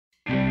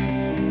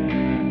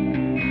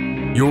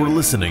You're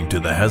listening to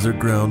the Hazard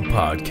Ground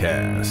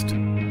Podcast,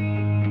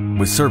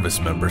 with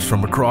service members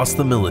from across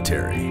the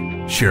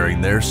military sharing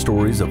their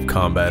stories of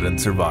combat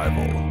and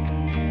survival.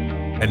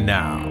 And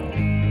now,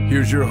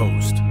 here's your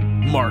host,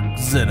 Mark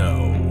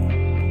Zeno.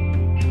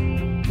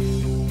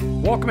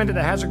 Welcome into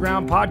the Hazard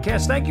Ground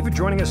Podcast. Thank you for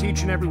joining us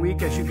each and every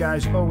week, as you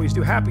guys always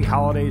do. Happy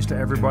holidays to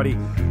everybody.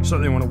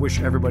 Certainly want to wish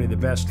everybody the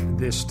best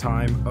this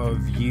time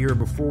of year.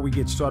 Before we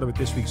get started with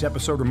this week's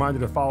episode, reminder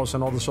to follow us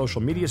on all the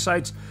social media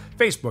sites,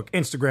 Facebook,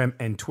 Instagram,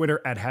 and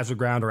Twitter at Hazard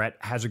Ground or at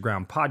Hazard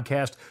Ground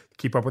Podcast.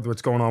 Keep up with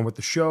what's going on with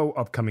the show,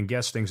 upcoming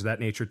guests, things of that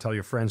nature. Tell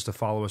your friends to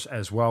follow us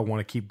as well. Want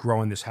to keep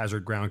growing this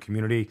Hazard Ground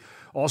community.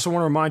 Also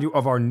want to remind you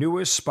of our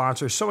newest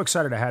sponsor. So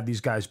excited to have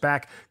these guys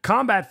back.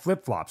 Combat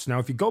Flip Flops. Now,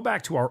 if you go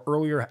back to our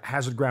earlier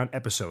Hazard Ground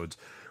episodes,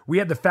 we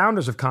had the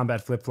founders of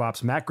Combat Flip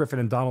Flops, Matt Griffin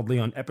and Donald Lee,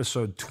 on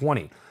episode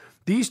 20.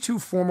 These two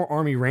former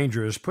Army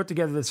Rangers put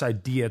together this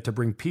idea to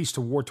bring peace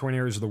to war-torn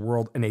areas of the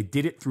world, and they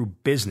did it through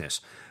business.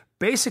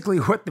 Basically,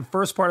 what the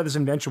first part of this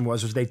invention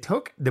was they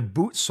took the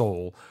boot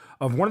sole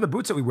of one of the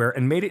boots that we wear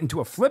and made it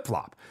into a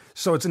flip-flop.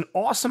 So it's an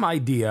awesome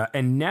idea,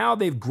 and now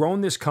they've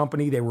grown this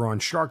company. They were on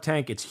Shark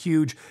Tank. It's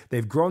huge.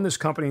 They've grown this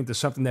company into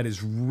something that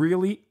is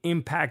really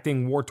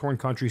impacting war-torn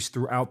countries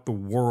throughout the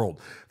world.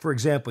 For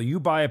example,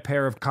 you buy a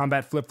pair of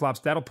Combat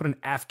flip-flops, that'll put an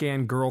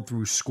Afghan girl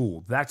through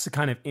school. That's the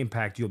kind of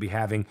impact you'll be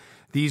having.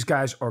 These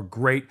guys are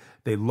great.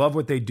 They love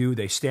what they do.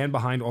 They stand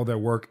behind all their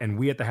work, and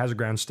we at the Hazard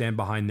Ground stand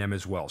behind them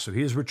as well. So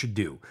here's what you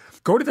do.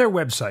 Go to their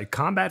website,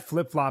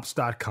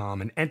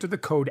 combatflipflops.com, and enter the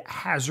code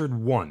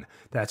HAZARD1.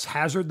 That's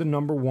HAZARD, the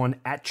number 1,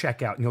 at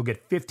checkout, and you'll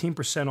get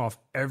 15% off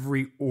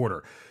every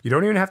order. You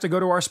don't even have to go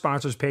to our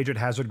sponsors page at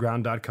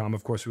hazardground.com.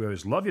 Of course, we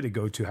always love you to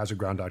go to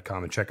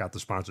hazardground.com and check out the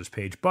sponsors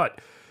page,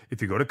 but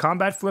if you go to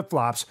Combat Flip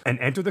Flops and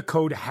enter the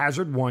code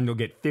HAZARD1, you'll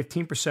get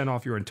 15%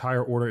 off your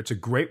entire order. It's a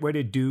great way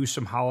to do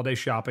some holiday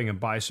shopping and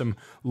buy some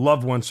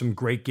loved ones some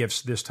great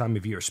gifts this time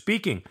of year.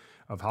 Speaking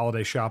of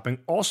holiday shopping,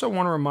 also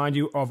want to remind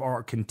you of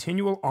our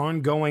continual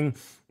ongoing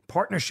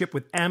partnership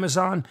with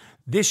Amazon.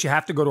 This you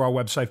have to go to our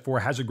website for,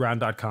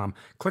 hazardground.com.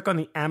 Click on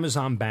the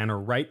Amazon banner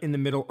right in the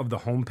middle of the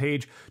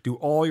homepage. Do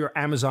all your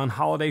Amazon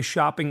holiday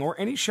shopping or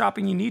any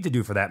shopping you need to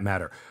do for that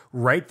matter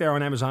right there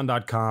on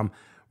Amazon.com.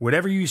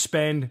 Whatever you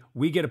spend,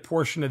 we get a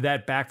portion of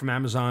that back from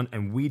Amazon,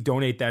 and we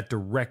donate that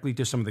directly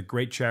to some of the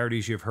great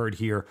charities you've heard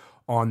here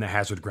on the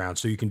Hazard Ground.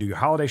 So you can do your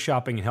holiday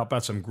shopping and help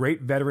out some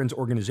great veterans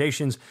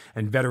organizations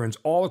and veterans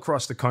all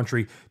across the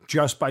country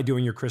just by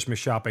doing your Christmas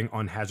shopping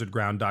on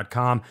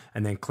hazardground.com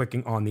and then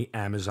clicking on the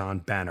Amazon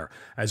banner.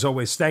 As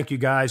always, thank you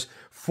guys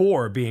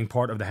for being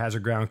part of the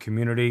Hazard Ground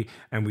community,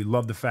 and we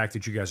love the fact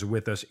that you guys are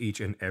with us each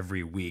and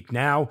every week.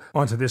 Now,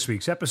 on to this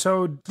week's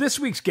episode. This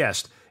week's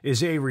guest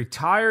is a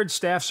retired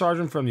staff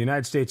sergeant from the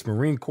United States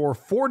Marine Corps,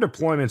 4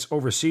 deployments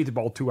overseas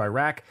to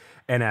Iraq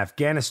and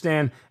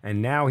Afghanistan,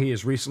 and now he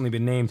has recently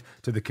been named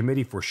to the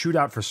Committee for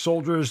Shootout for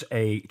Soldiers,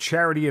 a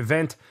charity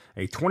event,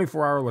 a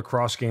 24-hour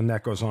lacrosse game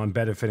that goes on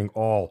benefiting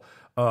all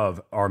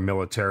of our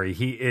military.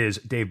 He is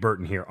Dave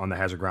Burton here on the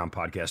Hazard Ground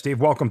Podcast. Dave,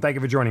 welcome. Thank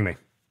you for joining me.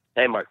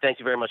 Hey, Mark. Thank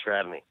you very much for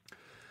having me.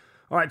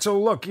 All right, so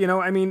look,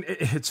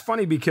 it's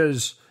funny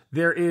because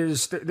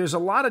there's a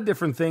lot of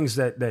different things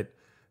that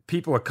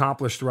people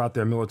accomplish throughout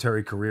their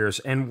military careers.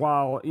 And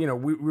while,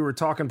 we were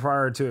talking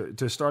prior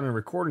to starting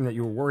recording that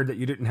you were worried that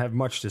you didn't have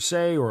much to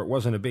say or it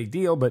wasn't a big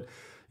deal, but,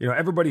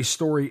 everybody's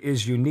story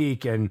is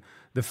unique. And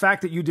the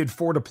fact that you did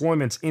 4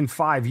 deployments in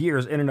 5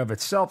 years in and of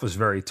itself is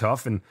very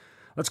tough. And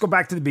let's go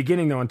back to the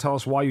beginning, though, and tell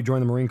us why you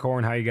joined the Marine Corps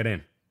and how you got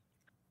in.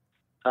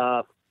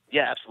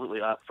 Yeah, absolutely.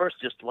 First,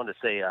 just wanted to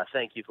say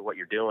thank you for what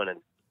you're doing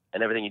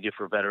and everything you do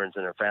for veterans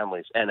and their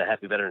families, and a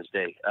happy Veterans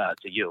Day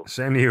to you.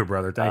 Same to you,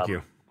 brother. Thank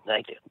you.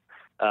 Thank you.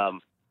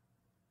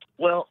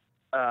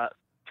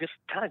 Just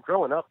kind of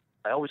growing up,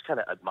 I always kind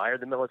of admired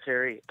the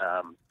military.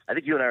 I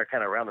think you and I are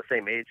kind of around the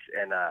same age,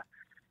 and I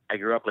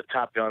grew up with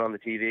Top Gun on the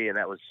TV, and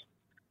that was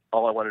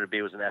all I wanted to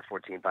be was an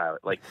F-14 pilot,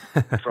 like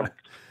from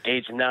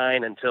age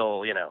 9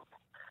 until, and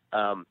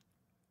I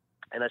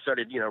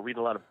started, reading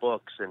a lot of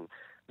books and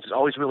just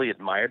always really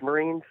admired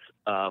Marines.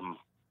 Kind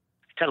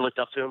of looked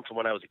up to them from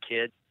when I was a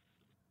kid.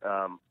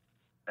 And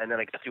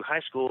then I got through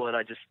high school, and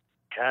I just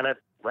kind of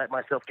let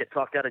myself get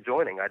talked out of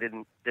joining. I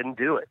didn't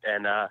do it.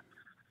 And I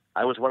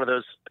was one of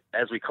those,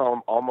 as we call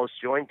them, almost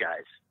joined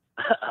guys.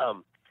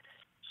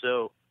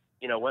 So,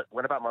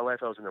 went about my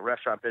life. I was in the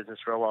restaurant business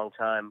for a long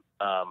time.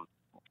 Kind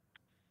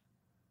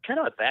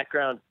of a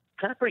background,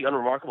 kind of pretty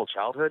unremarkable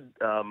childhood.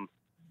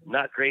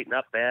 Not great,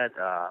 not bad.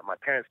 My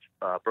parents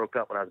broke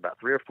up when I was about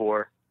 3 or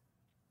 4.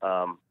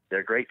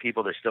 They're great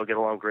people. They still get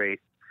along great.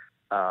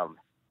 My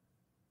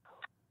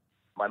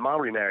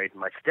mom remarried.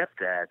 My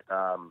stepdad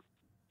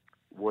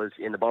was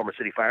in the Baltimore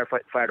City Fire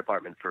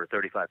Department for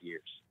 35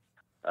 years.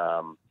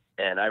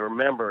 And I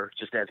remember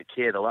just as a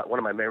kid, a lot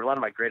of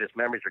my greatest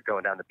memories are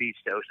going down the beach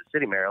to Ocean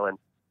City, Maryland.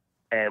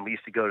 And we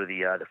used to go to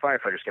the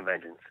firefighters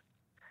conventions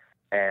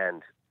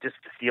and just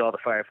to see all the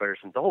firefighters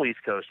from the whole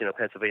East Coast,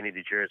 Pennsylvania,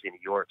 New Jersey, New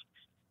York.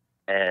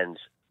 And,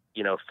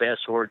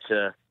 fast forward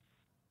to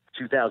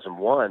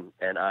 2001,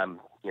 and I'm,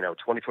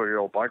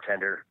 24-year-old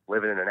bartender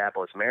living in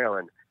Annapolis,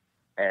 Maryland,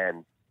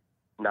 and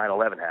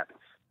 9/11 happens.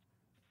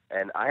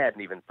 And I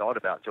hadn't even thought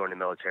about joining the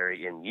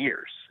military in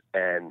years.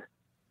 And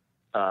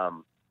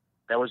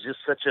that was just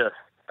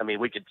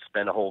we could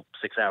spend a whole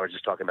 6 hours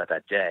just talking about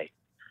that day.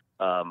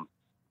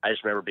 I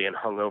just remember being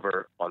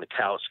hungover on the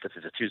couch because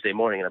it's a Tuesday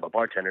morning and I'm a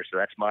bartender, so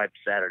that's my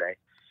Saturday.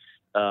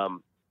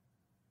 And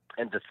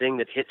the thing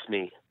that hits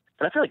me,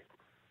 and I feel like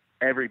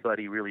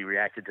everybody really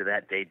reacted to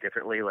that day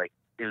differently. Like,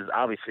 it was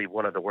obviously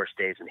one of the worst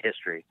days in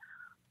history.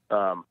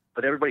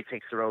 But everybody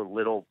takes their own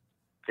little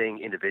thing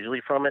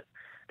individually from it.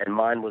 And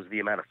mine was the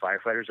amount of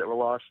firefighters that were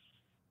lost.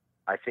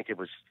 I think it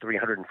was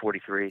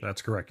 343.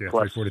 That's correct, yeah,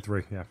 plus,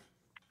 343, yeah.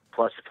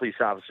 Plus the police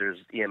officers,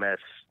 EMS,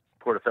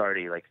 Port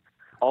Authority, like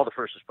all the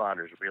first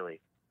responders, really.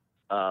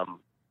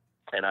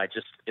 And I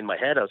just, in my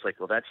head, I was like,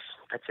 well, that's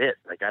it.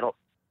 Like, I don't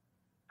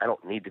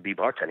need to be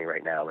bartending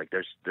right now. Like,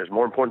 there's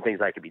more important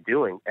things I could be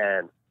doing.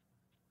 And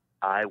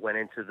I went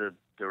into the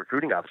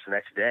recruiting office the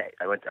next day.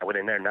 I went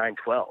in there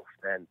 9/12,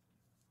 and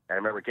I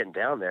remember getting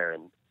down there,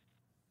 and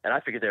I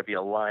figured there'd be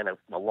a line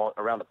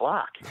around the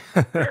block,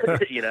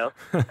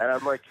 And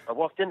I'm like, I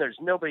walked in, there's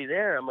nobody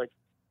there. I'm like,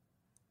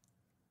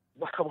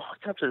 I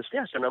walked up to the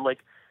steps, and I'm like,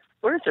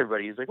 where is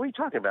everybody? He's like, what are you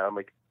talking about? I'm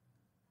like,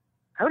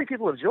 how many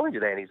people have joined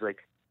today? And he's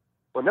like,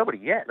 well, nobody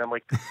yet. And I'm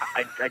like,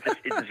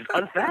 it's just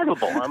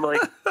unfathomable. I'm like,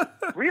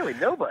 really,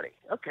 nobody?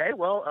 Okay,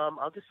 well,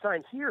 I'll just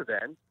sign here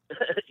then,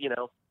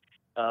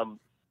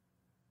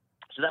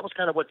 So that was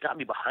kind of what got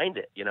me behind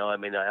it.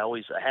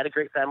 I had a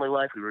great family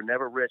life. We were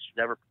never rich,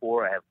 never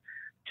poor. I have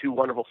 2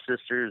 wonderful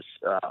sisters,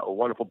 a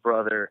wonderful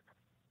brother,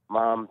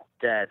 mom,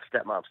 dad,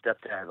 stepmom,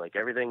 stepdad, like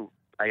everything.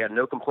 I got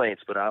no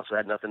complaints, but I also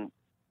had nothing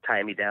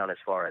tying me down as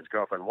far as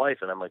girlfriend, wife.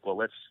 And I'm like, well,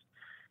 let's,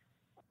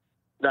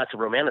 not to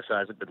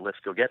romanticize it, but let's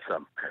go get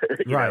some.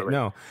 Right,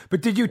 no. But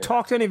did you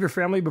talk to any of your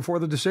family before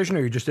the decision, or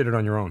you just did it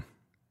on your own?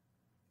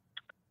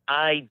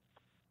 I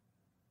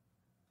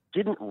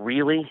didn't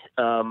really.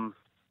 I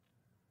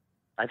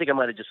think I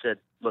might have just said,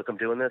 look, I'm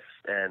doing this.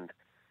 And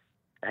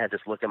I had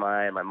this look in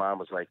my eye, and my mom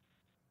was like,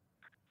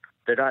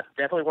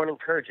 definitely weren't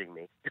encouraging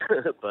me,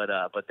 but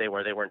they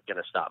weren't going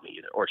to stop me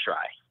either or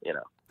try,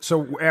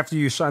 So after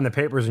you signed the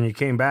papers and you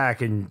came back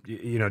and,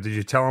 did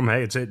you tell them,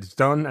 hey, it's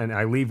done and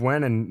I leave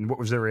when, and what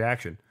was their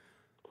reaction?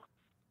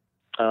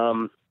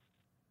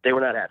 They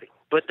were not happy,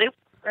 but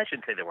I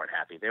shouldn't say they weren't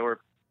happy. They were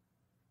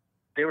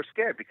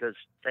scared because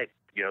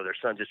their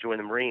son just joined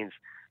the Marines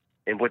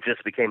in what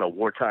just became a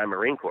wartime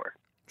Marine Corps.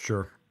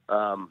 Sure.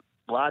 A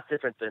lot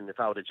different than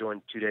if I would have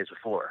joined 2 days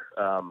before.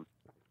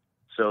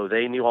 So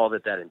they knew all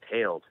that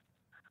entailed.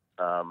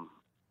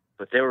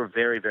 But they were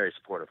very, very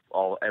supportive.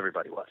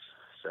 Everybody was.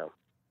 So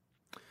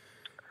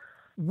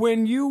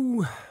when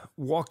you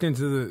walked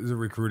into the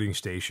recruiting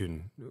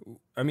station,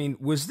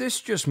 was this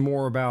just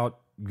more about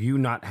you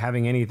not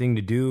having anything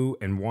to do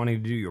and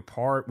wanting to do your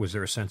part? Was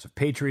there a sense of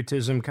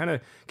patriotism? Can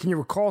you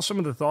recall some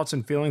of the thoughts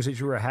and feelings that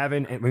you were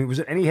having? And was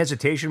there any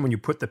hesitation when you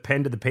put the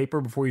pen to the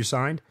paper before you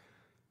signed?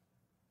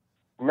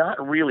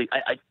 Not really.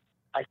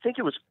 I think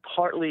it was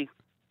partly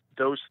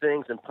those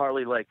things and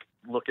partly like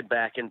looking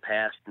back in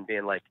past and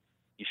being like,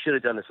 you should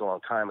have done this a long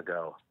time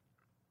ago.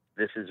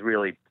 This is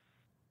really,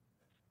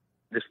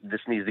 this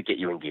needs to get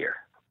you in gear.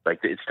 Like,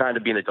 it's time to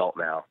be an adult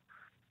now.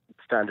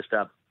 It's time to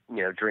stop,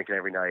 drinking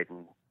every night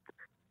and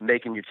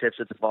making your tips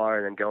at the bar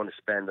and then going to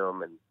spend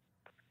them and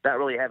not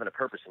really having a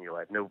purpose in your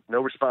life.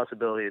 No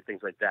responsibility and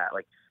things like that.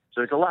 Like,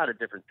 so it's a lot of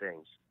different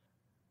things.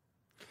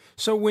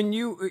 So when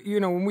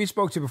when we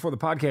spoke to you before the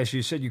podcast,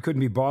 you said you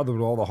couldn't be bothered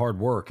with all the hard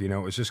work. It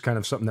was just kind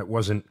of something that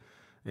wasn't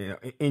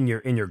in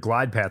your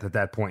glide path at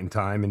that point in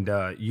time, and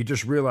you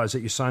just realized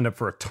that you signed up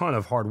for a ton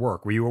of hard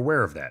work. Were you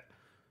aware of that?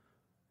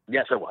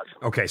 Yes, I was.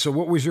 Okay, so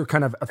what was your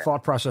kind of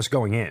thought process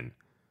going in?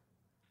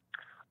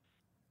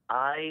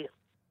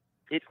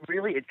 It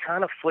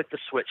kind of flicked the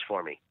switch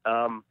for me.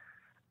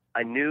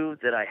 I knew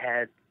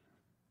that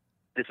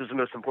this was the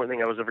most important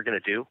thing I was ever going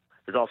to do.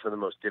 It was also the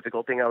most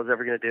difficult thing I was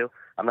ever going to do.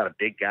 I'm not a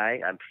big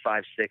guy. I'm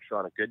 5'6"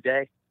 on a good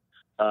day.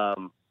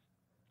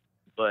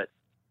 But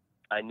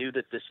I knew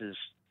that this is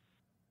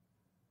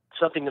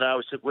something that I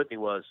always took with me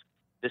was,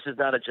 this is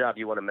not a job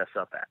you want to mess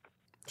up at.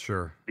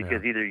 Sure.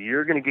 Because either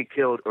you're going to get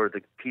killed or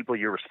the people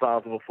you're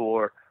responsible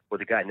for or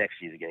the guy next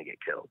to you is going to get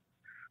killed.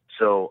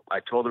 So I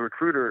told the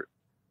recruiter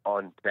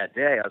on that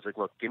day, I was like,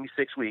 look, give me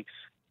 6 weeks.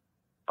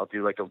 I'll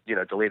do like a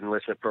delayed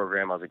enlistment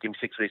program. I was like, give me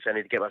 6 weeks. I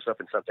need to get myself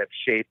in some type of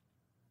shape.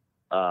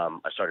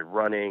 I started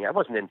running. I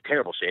wasn't in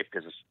terrible shape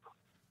because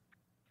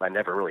I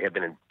never really have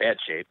been in bad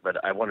shape,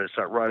 but I wanted to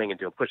start running and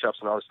doing push-ups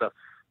and all this stuff.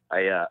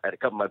 I had a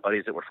couple of my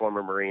buddies that were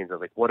former Marines. I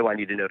was like, what do I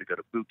need to know to go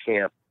to boot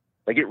camp?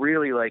 Like, it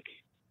really,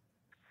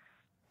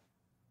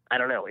 I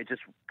don't know. It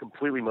just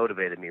completely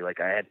motivated me. Like,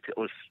 I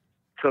was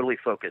totally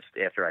focused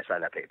after I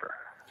signed that paper.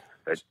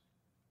 But,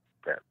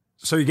 yeah.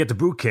 So you get to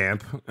boot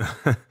camp.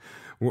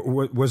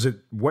 Was it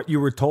what you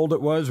were told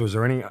it was? Was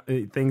there any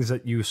things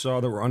that you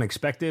saw that were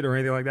unexpected or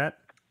anything like that?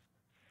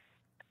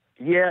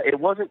 Yeah, it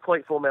wasn't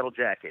quite Full Metal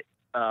Jacket.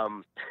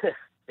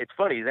 it's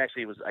funny.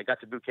 I got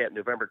to boot camp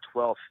November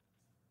 12th,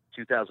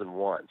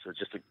 2001. So it's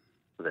just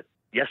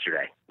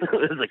yesterday. It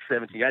was like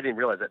 17. I didn't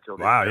realize that till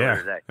wow, yeah.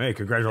 today. Hey,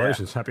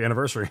 congratulations. Yeah. Happy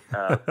anniversary.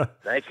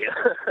 Thank you.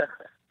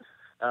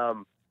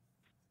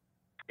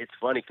 It's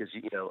funny because,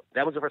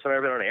 that was the first time I've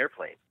ever been on an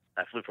airplane.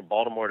 I flew from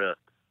Baltimore to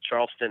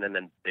Charleston, and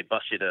then they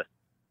bus you to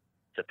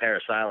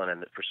Parris Island.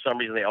 And for some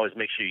reason, they always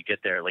make sure you get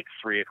there at like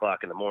 3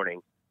 o'clock in the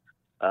morning.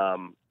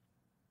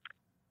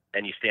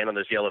 And you stand on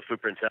those yellow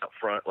footprints out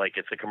front like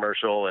it's a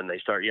commercial, and they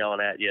start yelling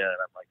at you. And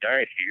I'm like, all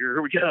right,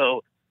 here we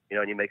go.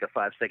 And you make a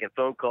 5-second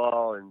phone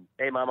call, and,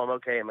 hey, Mom, I'm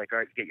okay. I'm like, all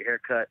right, you get your hair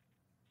cut.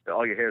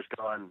 All your hair's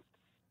gone.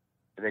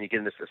 And then you get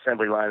in this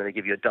assembly line, and they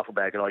give you a duffel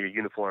bag and all your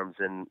uniforms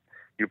and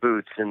your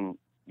boots and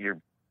your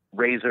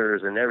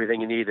razors and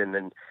everything you need. And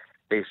then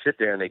they sit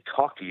there and they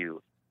talk to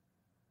you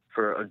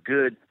for a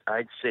good,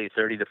 I'd say,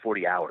 30 to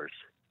 40 hours.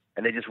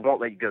 And they just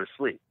won't let you go to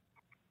sleep.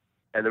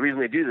 And the reason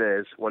they do that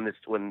is when it's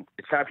time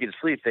for you to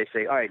sleep, they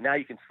say, all right, now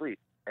you can sleep.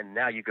 And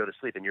now you go to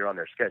sleep, and you're on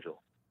their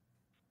schedule.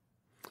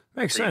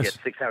 Makes sense. You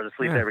get 6 hours of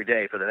sleep every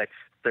day for the next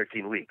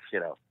 13 weeks,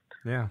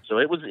 Yeah. So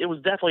it was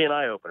definitely an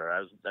eye-opener.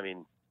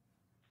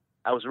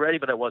 I was ready,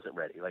 but I wasn't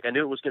ready. Like, I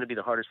knew it was going to be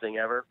the hardest thing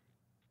ever,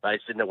 but I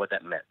just didn't know what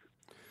that meant.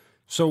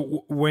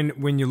 So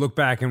when you look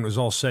back and it was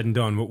all said and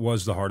done, what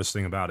was the hardest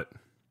thing about it?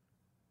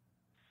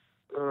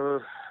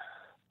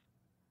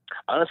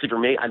 Honestly, for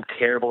me, I'm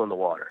terrible in the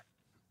water.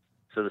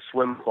 So the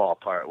swim fall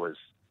part was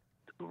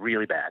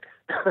really bad.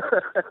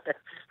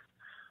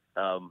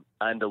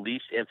 I'm the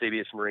least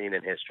amphibious Marine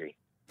in history.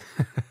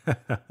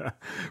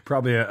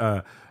 Probably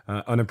an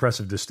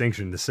unimpressive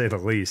distinction, to say the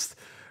least.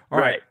 All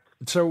right.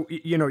 So,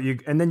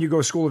 and then you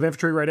go School of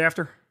Infantry right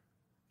after?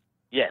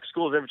 Yeah,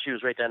 School of Infantry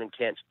was right down in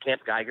Camp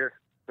Geiger,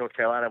 North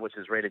Carolina, which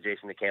is right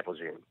adjacent to Camp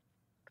Lejeune.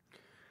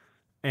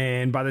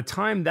 And by the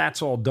time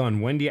that's all done,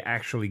 when do you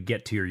actually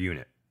get to your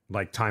unit?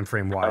 Like time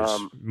frame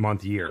wise,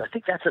 month, year? I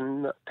think that's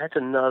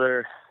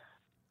another,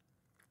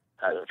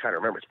 I'm trying to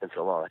remember, it's been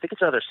so long. I think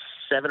it's another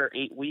 7 or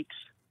 8 weeks.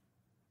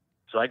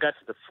 So I got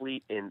to the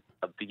fleet in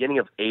the beginning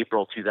of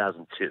April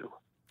 2002.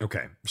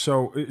 Okay.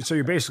 So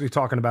you're basically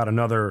talking about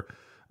another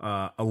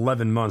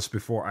 11 months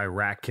before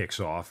Iraq kicks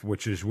off,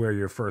 which is where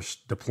your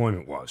first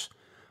deployment was.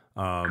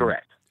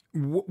 Correct.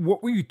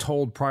 What were you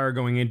told prior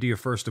going into your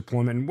first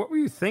deployment, and what were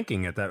you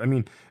thinking at that? I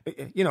mean,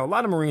 a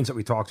lot of Marines that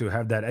we talk to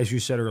have that, as you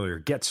said earlier,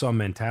 get some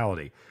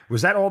mentality.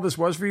 Was that all this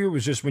was for you? It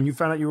was just when you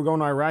found out you were going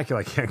to Iraq, you're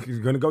like, yeah, you're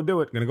going to go do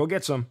it, going to go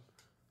get some.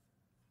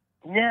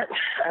 Yeah,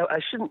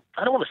 I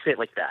don't want to say it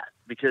like that,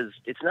 because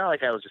it's not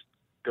like I was just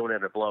going in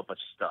there to blow up a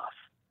bunch of stuff.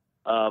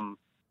 I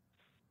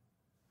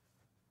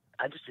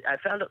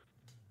found out,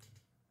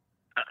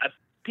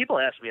 people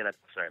ask me, and I'm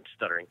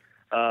stuttering.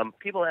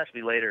 People ask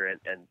me later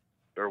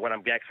or when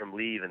I'm back from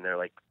leave, and they're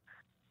like,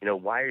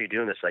 why are you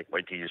doing this? Like,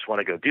 why do you just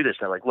want to go do this?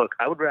 And I'm like, look,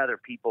 I would rather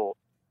people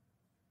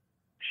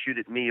shoot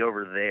at me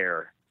over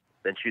there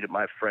than shoot at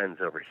my friends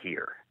over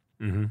here.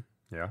 Mm-hmm.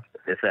 Yeah.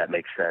 If that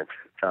makes sense.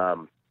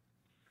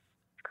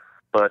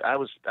 But I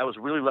was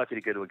really lucky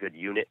to go to a good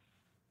unit.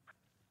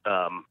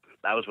 I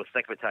was with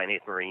 2nd Battalion,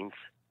 8th Marines,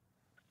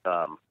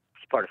 part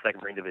of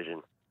 2nd Marine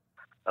Division.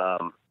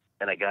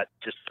 And I got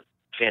just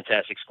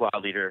fantastic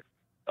squad leader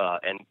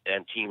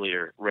and team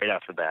leader right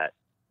off the bat.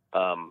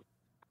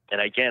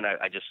 And again,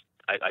 I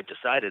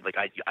decided, like,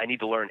 I need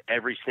to learn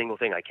every single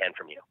thing I can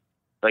from you.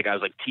 Like, I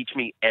was like, teach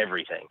me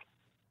everything.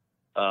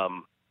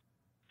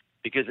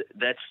 Because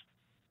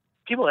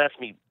people ask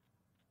me,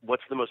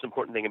 what's the most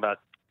important thing that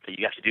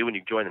you have to do when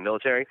you join the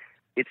military?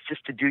 It's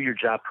just to do your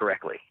job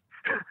correctly.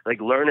 Like,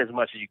 learn as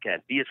much as you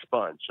can. Be a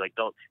sponge. Like,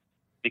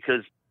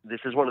 because this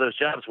is one of those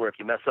jobs where if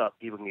you mess up,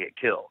 people can get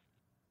killed.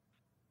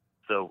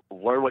 So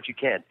learn what you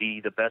can. Be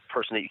the best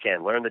person that you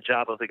can. Learn the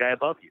job of the guy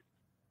above you.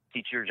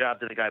 Teach your job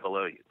to the guy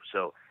below you.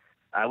 So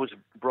I was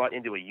brought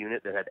into a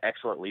unit that had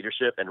excellent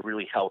leadership and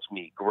really helped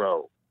me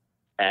grow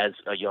as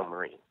a young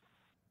Marine.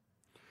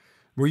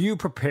 Were you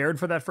prepared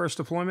for that first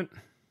deployment?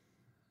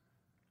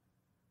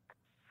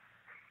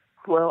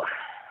 Well,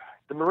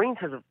 the Marines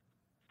have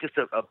just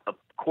a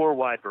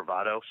corps-wide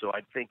bravado, so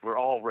I think we're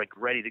all like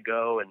ready to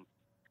go,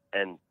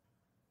 and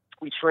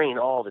we train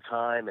all the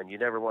time, and you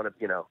never want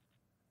to,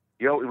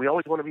 we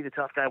always want to be the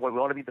tough guy. We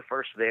want to be the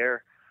first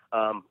there.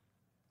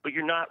 But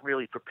you're not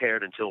really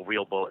prepared until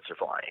real bullets are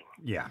flying.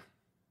 Yeah.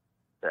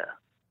 Yeah.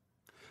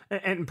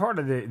 And part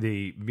of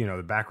the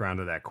background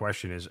of that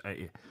question is,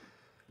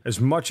 as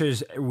much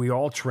as we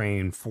all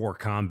train for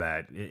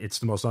combat, it's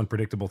the most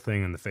unpredictable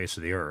thing on the face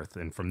of the earth.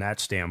 And from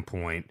that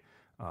standpoint,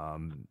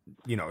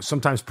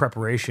 sometimes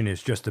preparation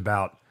is just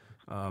about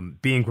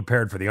being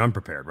prepared for the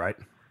unprepared, right?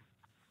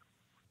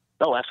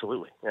 Oh,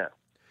 absolutely. Yeah.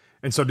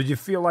 And so did you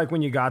feel like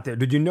when you got there,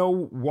 did you know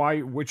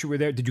what you were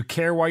there? Did you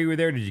care why you were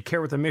there? Did you care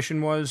what the mission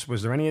was?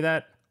 Was there any of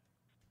that?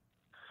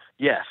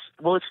 Yes.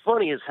 Well, it's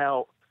funny is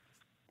how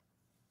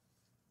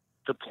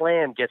the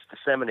plan gets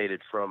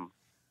disseminated from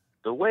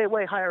the way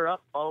higher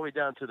up all the way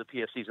down to the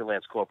PFCs and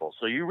Lance Corporals.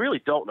 So you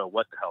really don't know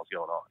what the hell's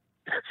going on.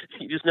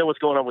 You just know what's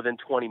going on within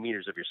 20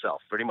 meters of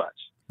yourself, pretty much.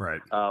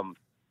 Right.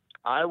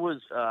 I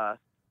was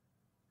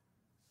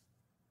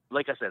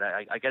like I said,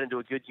 I got into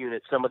a good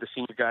unit. Some of the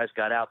senior guys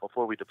got out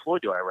before we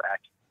deployed to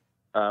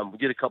Iraq. We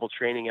did a couple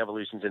training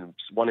evolutions,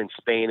 one in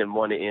Spain and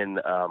one in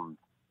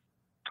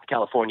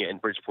California in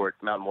Bridgeport,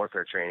 mountain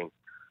warfare training.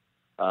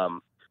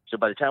 So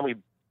by the time we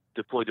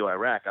deployed to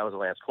Iraq, I was a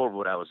Lance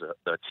Corporal, but I was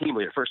a team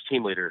leader, first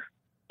team leader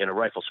in a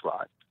rifle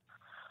squad.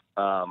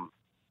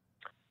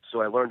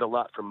 So I learned a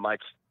lot from my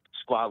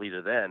squad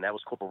leader then. That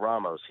was Corporal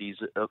Ramos. He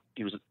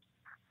was,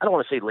 I don't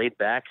want to say laid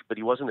back, but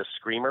he wasn't a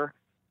screamer.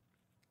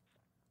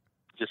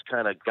 Just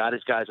kind of got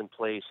his guys in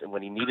place, and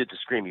when he needed to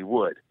scream, he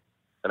would.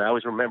 And I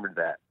always remembered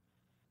that.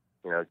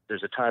 You know,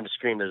 there's a time to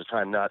scream, there's a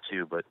time not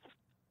to, but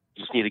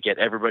you just need to get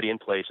everybody in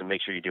place and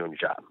make sure you're doing your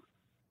job.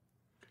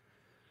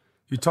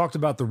 You talked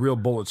about the real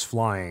bullets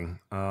flying.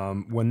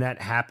 When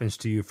that happens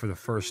to you for the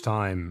first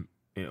time,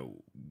 you know,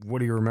 what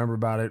do you remember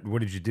about it? What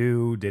did you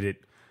do? Did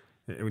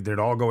it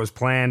all go as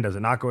planned? Does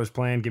it not go as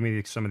planned? Give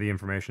me some of the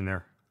information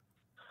there.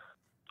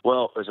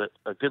 Well, there's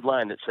a good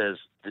line that says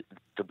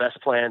the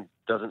best plan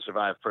doesn't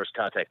survive first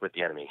contact with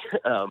the enemy.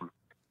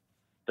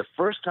 The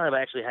first time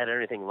I actually had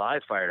anything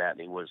live fired at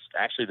me was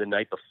actually the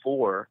night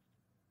before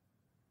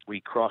we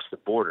crossed the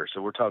border.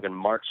 So we're talking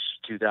March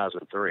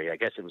 2003. I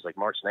guess it was like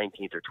March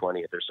 19th or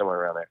 20th or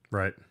somewhere around there.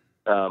 Right.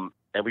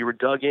 And we were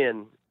dug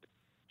in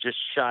just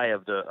shy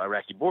of the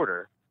Iraqi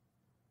border.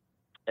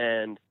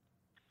 And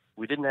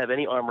we didn't have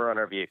any armor on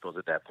our vehicles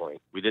at that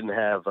point. We didn't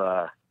have,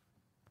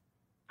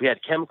 we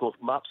had chemical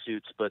mop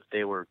suits, but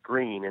they were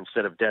green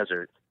instead of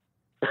desert.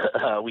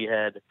 We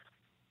had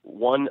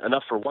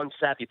enough for one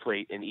SAPI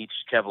plate in each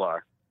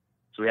Kevlar.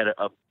 So we had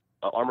a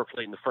armor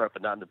plate in the front,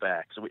 but not in the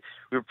back. So we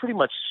were pretty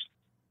much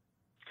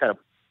kind of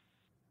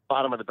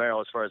bottom of the barrel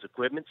as far as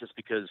equipment, just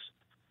because,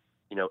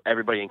 you know,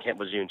 everybody in Camp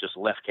Lejeune just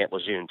left Camp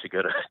Lejeune to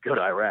go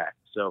to Iraq.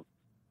 So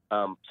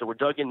we're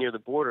dug in near the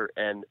border,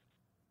 and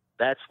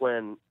that's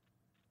when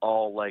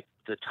all like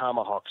the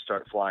Tomahawks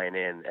start flying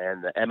in,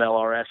 and the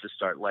MLRSs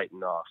start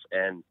lighting off,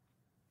 and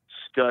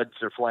Scuds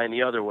are flying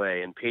the other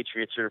way, and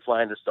Patriots are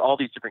flying this. All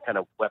these different kind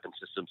of weapon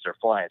systems are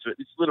flying. So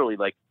it's literally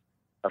like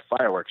a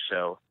fireworks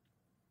show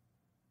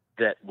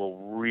that will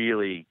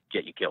really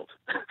get you killed.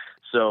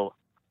 So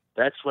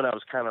that's when I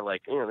was kind of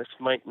like, this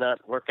might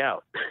not work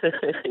out.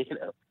 You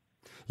know.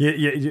 Yeah,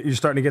 you're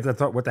starting to get that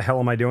thought. What the hell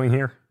am I doing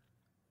here?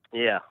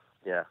 Yeah.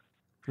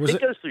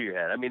 It goes through your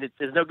head. I mean, it's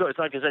not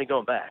like there's any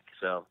going back.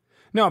 So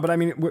no, but I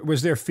mean,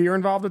 was there fear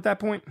involved at that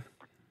point?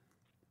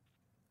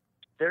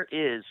 There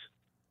is.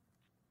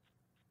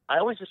 I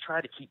always just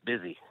try to keep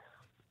busy.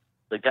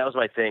 Like that was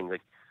my thing.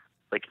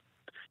 Like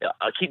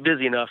I'll keep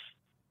busy enough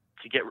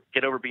to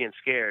get over being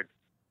scared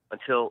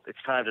until it's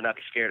time to not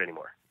be scared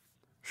anymore.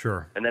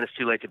 Sure. And then it's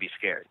too late to be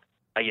scared.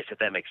 I guess if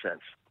that makes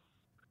sense.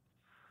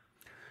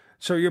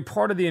 So you're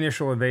part of the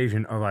initial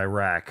invasion of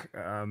Iraq.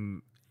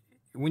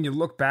 When you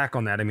look back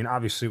on that, I mean,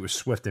 obviously it was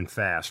swift and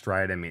fast,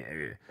 right? I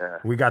mean,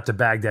 we got to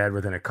Baghdad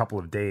within a couple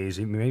of days,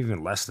 maybe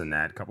even less than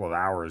that, a couple of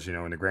hours, you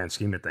know, in the grand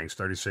scheme of things,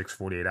 36,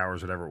 48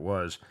 hours, whatever it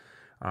was.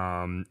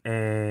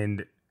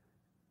 And,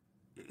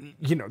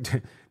 you know,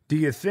 do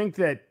you think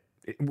that,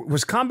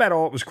 was combat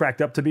all it was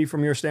cracked up to be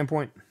from your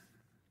standpoint?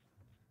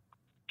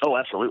 Oh,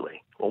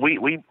 absolutely. Well,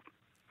 we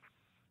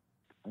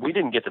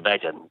didn't get to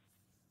Baghdad in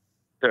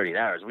 30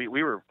 hours. We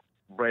were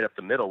right up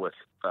the middle with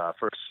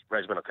 1st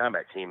Regimental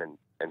Combat Team and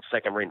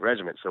 2nd Marine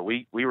Regiment. So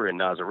we were in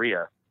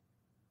Nasiriyah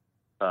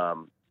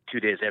 2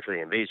 days after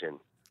the invasion.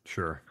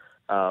 Sure.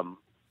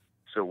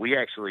 So we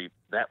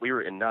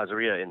were in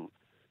Nasiriyah in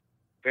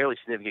fairly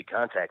significant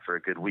contact for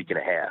a good week and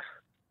a half.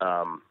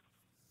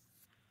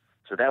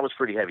 So that was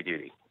pretty heavy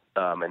duty.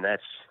 And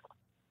that's,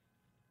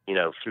 you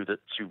know, through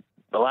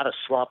a lot of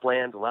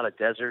swampland, a lot of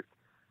desert,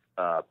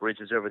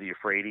 bridges over the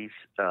Euphrates.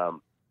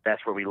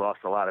 That's where we lost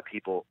a lot of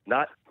people.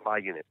 Not my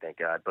unit, thank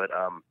God, but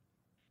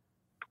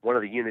one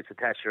of the units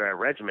attached to our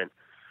regiment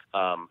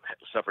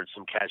suffered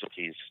some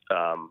casualties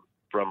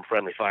from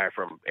friendly fire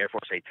from Air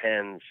Force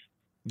A-10s.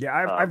 Yeah,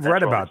 I've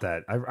read about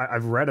that.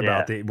 I've read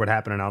about what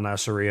happened in Al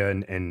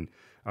Nasiriyah and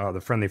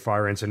the friendly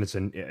fire incidents,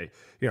 and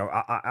you know,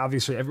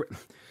 obviously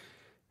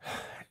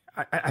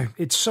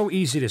it's so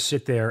easy to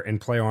sit there and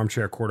play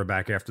armchair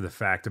quarterback after the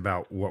fact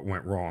about what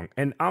went wrong.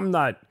 And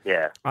I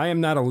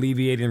am not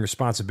alleviating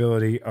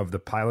responsibility of the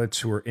pilots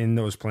who are in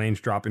those planes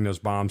dropping those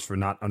bombs for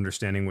not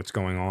understanding what's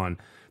going on.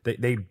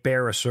 They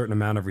bear a certain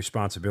amount of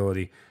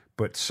responsibility,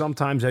 but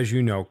sometimes, as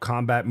you know,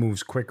 combat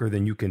moves quicker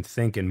than you can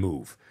think and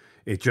move.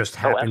 It just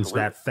happens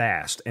that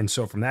fast. And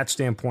so from that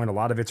standpoint, a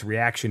lot of it's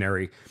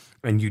reactionary,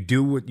 and you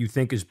do what you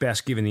think is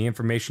best given the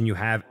information you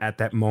have at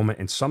that moment.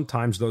 And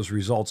sometimes those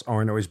results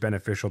aren't always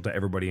beneficial to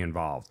everybody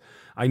involved.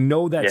 I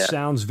know that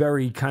sounds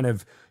very kind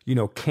of, you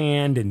know,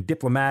 canned and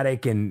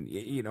diplomatic and,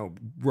 you know,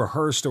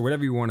 rehearsed or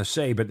whatever you want to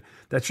say, but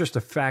that's just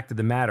a fact of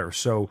the matter.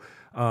 So,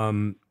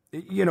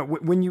 you know,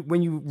 when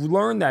you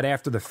learn that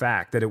after the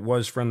fact that it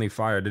was friendly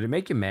fire, did it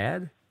make you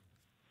mad?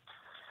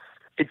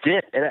 It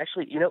did. And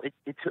actually, you know,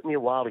 it took me a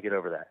while to get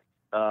over that.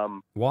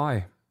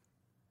 Why?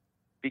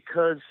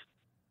 Because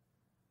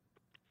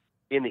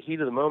in the heat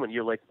of the moment,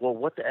 you're like, well,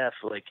 what the F?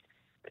 Like,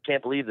 I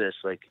can't believe this.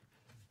 Like,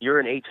 you're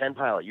an A-10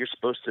 pilot. You're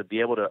supposed to be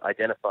able to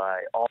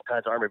identify all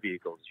kinds of armored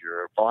vehicles.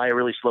 You're fly a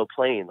really slow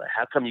plane. Like,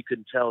 how come you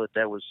couldn't tell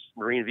that was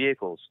Marine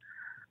vehicles?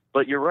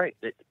 But you're right.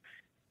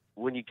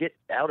 When you get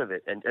out of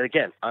it, and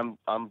again, I'm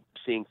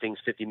seeing things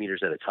 50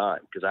 meters at a time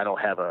because I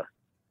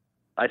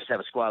just have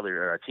a squad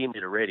leader or a team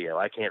leader radio.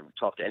 I can't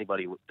talk to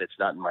anybody that's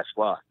not in my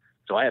squad.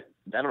 So I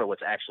don't know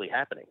what's actually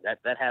happening.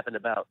 That happened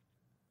about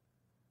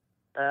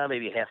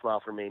maybe a half mile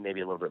from me,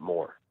 maybe a little bit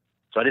more.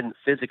 So I didn't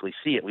physically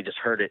see it. We just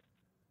heard it,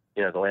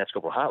 the Lance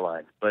Corporal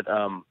hotline. But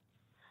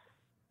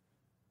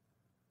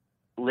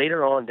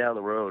later on down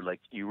the road, like,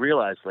 you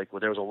realize, like,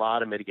 there was a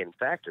lot of mitigating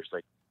factors.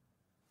 Like,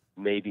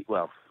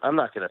 I'm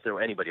not going to throw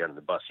anybody under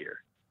the bus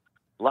here.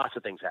 Lots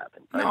of things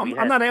happened. No,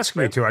 I'm not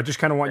asking you to. I just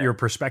kind of want your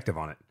perspective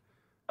on it.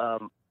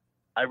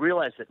 I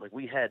realized that, like,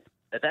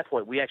 at that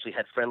point, we actually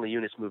had friendly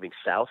units moving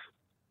south.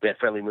 We had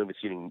friendly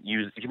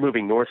units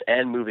moving north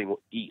and moving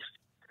east.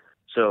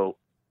 So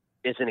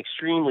it's an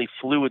extremely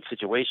fluid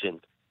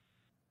situation,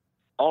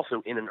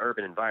 also in an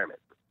urban environment.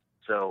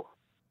 So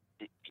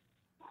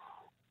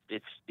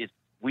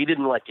we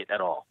didn't like it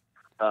at all.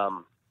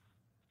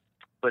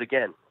 But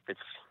again,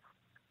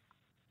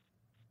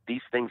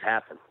 these things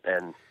happen,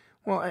 and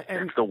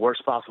it's the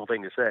worst possible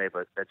thing to say,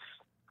 but that's.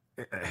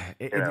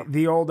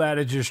 The old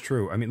adage is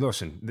true. I mean,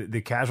 listen,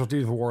 the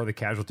casualties of war are the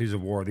casualties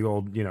of war. The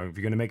old, if you're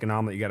going to make an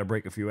omelet, you got to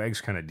break a few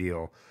eggs kind of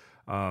deal.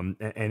 And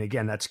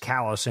again, that's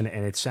callous, and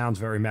it sounds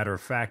very matter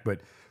of fact,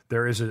 but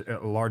there is a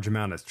large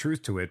amount of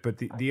truth to it. But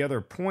the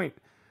other point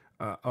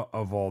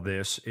of all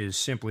this is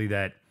simply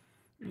that,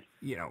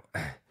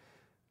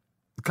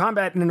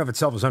 combat in and of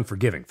itself is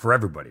unforgiving for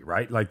everybody,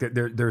 right? Like,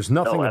 there's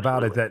nothing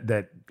about it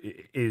that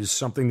is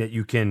something that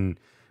you can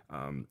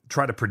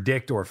try to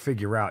predict or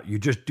figure out. You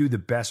just do the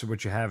best of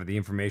what you have of the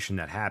information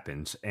that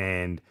happens.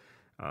 And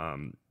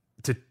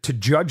to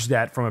judge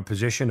that from a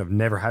position of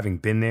never having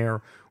been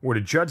there, or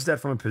to judge that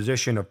from a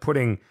position of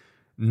putting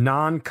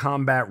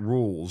non-combat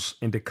rules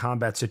into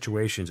combat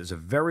situations, is a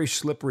very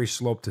slippery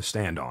slope to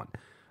stand on.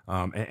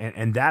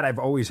 And that I've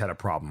always had a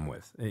problem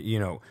with.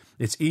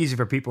 It's easy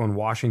for people in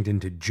Washington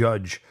to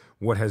judge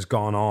what has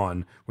gone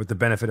on with the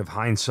benefit of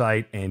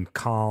hindsight and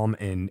calm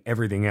and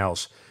everything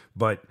else.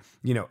 But,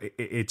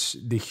 it's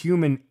the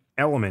human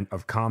element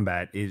of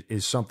combat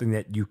is something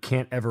that you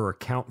can't ever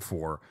account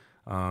for,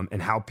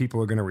 and how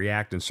people are going to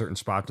react in certain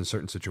spots in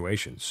certain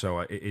situations.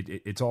 So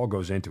it all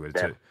goes into it.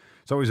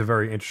 It's always a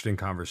very interesting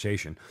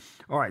conversation.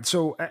 All right.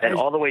 So and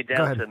all the way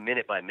down to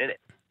minute by minute.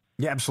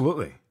 Yeah,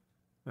 absolutely.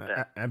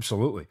 Yeah.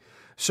 Absolutely.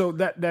 So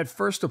that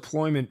first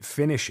deployment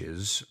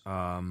finishes,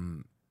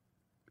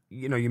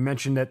 you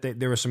mentioned that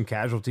there were some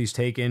casualties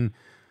taken.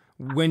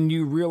 When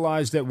you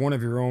realize that one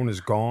of your own is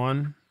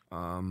gone,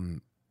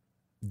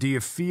 do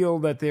you feel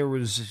that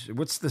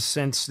what's the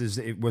sense?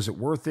 Was it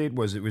worth it?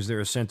 Was there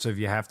a sense of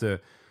you have to,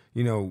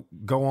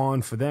 go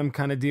on for them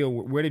kind of deal?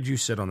 Where did you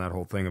sit on that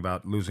whole thing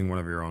about losing one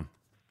of your own?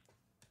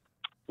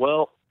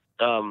 Well,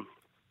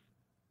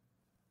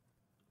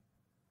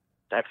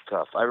 that's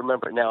tough. I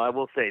remember now. I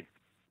will say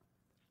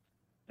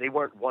they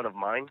weren't one of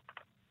mine,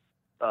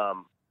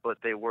 but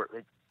they were.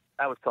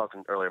 I was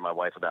talking earlier to my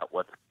wife about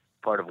what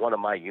part of one of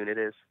my unit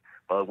is.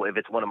 If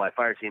it's one of my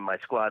fire team, my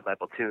squad, my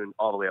platoon,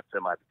 all the way up to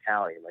my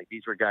battalion. Like,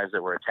 these were guys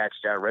that were attached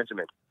to our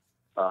regiment.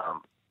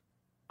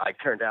 I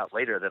turned out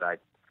later that I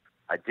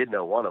did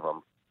know one of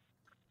them,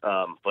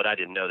 but I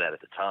didn't know that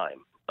at the time.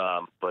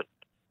 But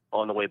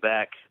on the way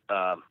back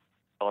on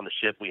the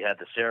ship, we had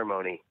the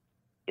ceremony,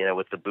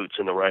 with the boots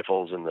and the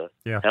rifles and the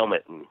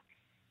helmet, and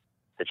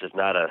it's just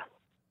not a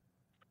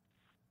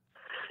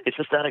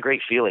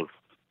great feeling.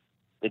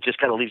 It just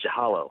kind of leaves you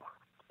hollow.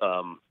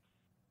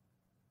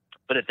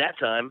 But at that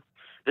time,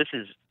 this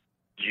is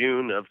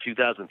June of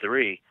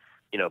 2003,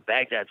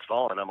 Baghdad's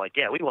fallen. I'm like,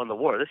 yeah, we won the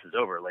war. This is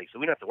over. Like, so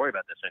we don't have to worry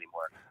about this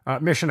anymore.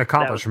 Mission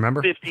accomplished,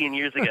 remember? 15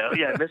 years ago.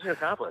 Yeah, mission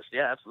accomplished.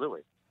 Yeah,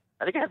 absolutely.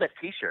 I think I have that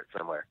T-shirt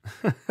somewhere.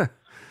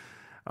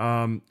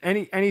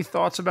 Any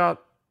thoughts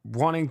about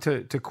wanting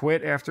to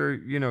quit after,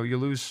 you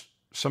lose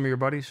some of your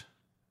buddies?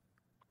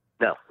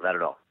 No, not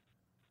at all.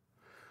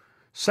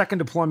 Second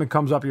deployment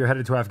comes up. You're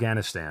headed to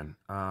Afghanistan.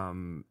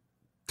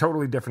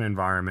 Totally different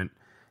environment.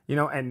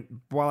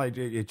 And while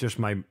it just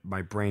my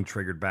brain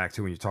triggered back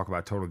to when you talk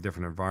about totally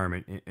different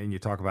environment and you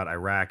talk about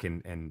Iraq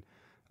and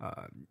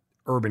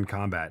urban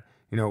combat,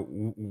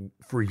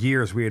 for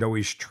years we had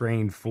always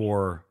trained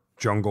for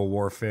jungle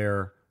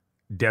warfare,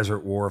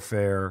 desert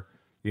warfare,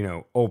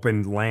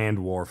 open land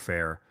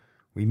warfare.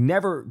 We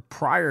never,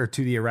 prior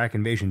to the Iraq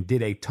invasion,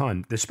 did a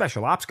ton. The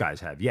special ops guys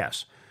have,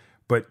 yes.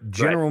 But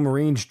General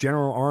Marines,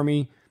 General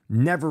Army,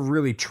 never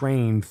really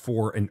trained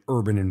for an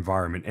urban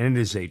environment, and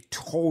it is a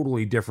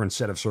totally different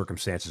set of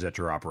circumstances that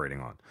you're operating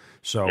on.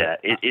 So yeah,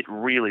 it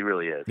really,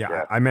 really is.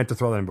 Yeah, I meant to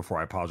throw that in before.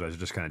 I apologize. It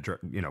just kind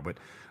of, but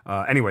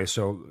anyway,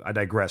 so I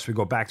digress. We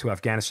go back to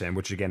Afghanistan,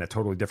 which, again, a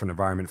totally different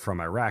environment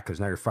from Iraq, because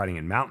now you're fighting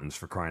in mountains,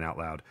 for crying out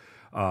loud.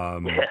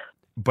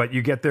 But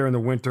you get there in the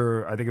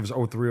winter, I think it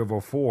was 03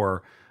 or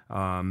 04.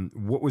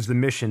 What was the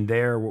mission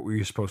there? What were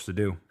you supposed to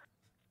do?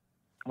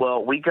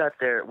 Well, we got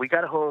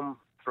home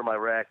from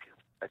Iraq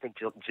I think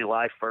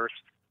July 1st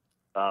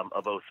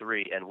of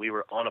 2003, and we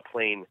were on a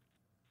plane,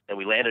 and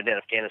we landed in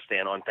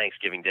Afghanistan on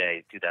Thanksgiving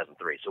Day,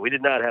 2003. So we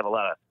did not have a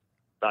lot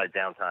of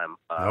downtime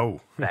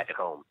back at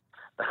home.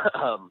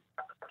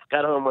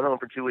 Got home, went home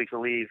for 2 weeks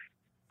of leave,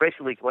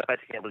 basically went back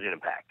to Camp Lejeune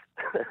and packed.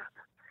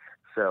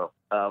 So,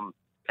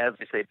 as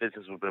they say,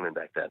 business was booming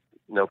back then.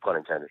 No pun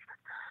intended.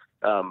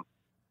 So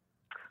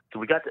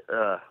we got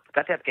to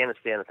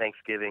Afghanistan on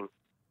Thanksgiving.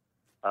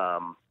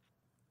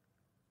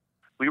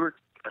 We were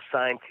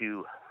assigned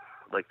to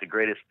like the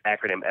greatest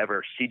acronym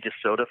ever,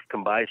 CJSOTF,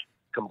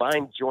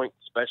 Combined Joint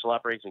Special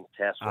Operations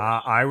Task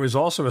Force. I was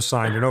also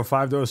assigned in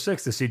 05 to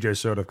 06 to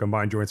CJSOTF,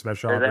 Combined Joint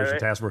Special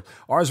Operations Task Force.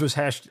 Ours was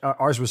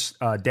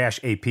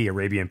 -AP,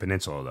 Arabian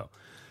Peninsula, though.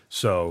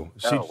 So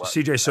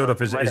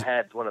CJSOTF is... Might have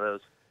had one of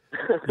those.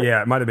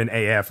 Yeah, it might have been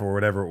AF or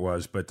whatever it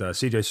was, but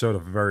CJSOTF, a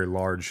very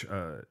large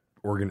well,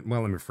 let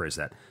me rephrase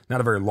that.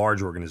 Not a very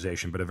large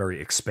organization, but a very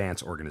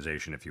expanse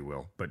organization, if you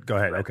will. But go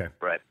ahead, okay.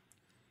 Right.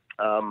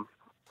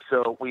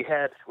 So we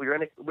were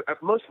in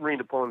most Marine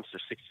deployments are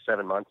 6 to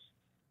 7 months.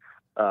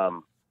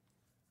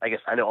 I guess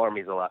I know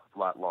Army's a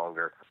lot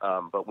longer,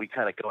 but we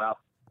kind of go out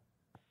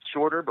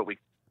shorter, but we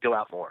go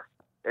out more.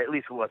 At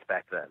least it was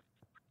back then.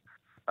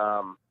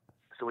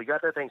 So we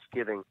got that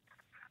Thanksgiving.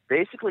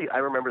 Basically, I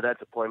remember that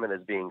deployment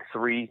as being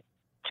 3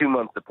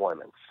 2-month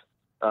deployments.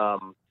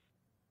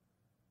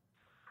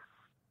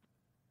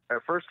 Our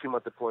first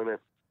 2-month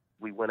deployment,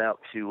 we went out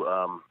to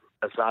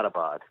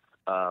Asadabad.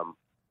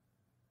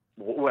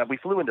 We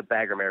flew into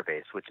Bagram Air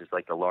Base, which is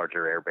like the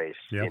larger air base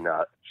in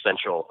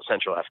central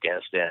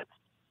Afghanistan.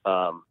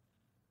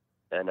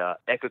 And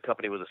Echo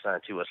Company was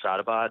assigned to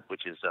Asadabad,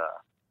 which is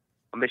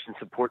a mission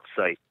support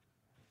site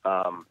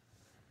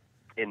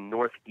in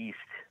northeast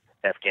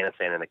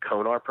Afghanistan in the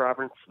Konar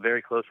province,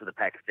 very close to the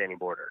Pakistani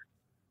border,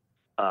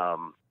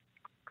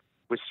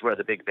 which is where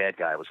the big bad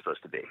guy was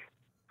supposed to be.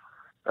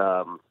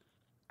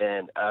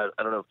 And I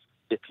don't know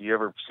if you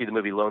ever see the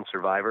movie Lone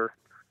Survivor.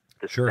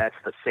 Sure. That's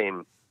the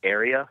same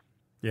area.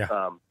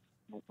 Yeah.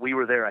 We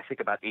were there, I think,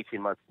 about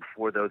 18 months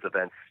before those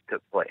events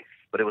took place,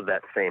 but it was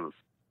that same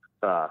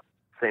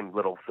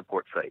little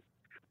support site.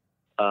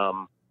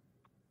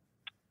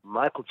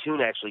 My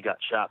platoon actually got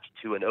shopped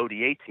to an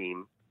ODA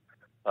team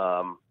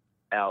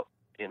out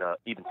in a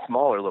even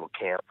smaller little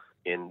camp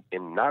in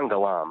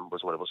Nangalam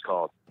was what it was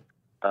called,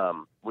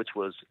 which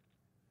was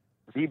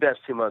the best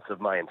 2 months of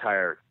my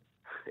entire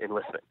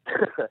enlistment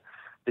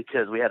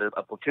because we had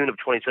a platoon of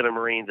 27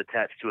 Marines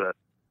attached to an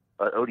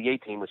ODA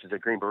team, which is a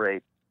Green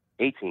Beret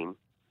A team,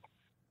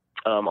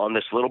 on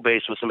this little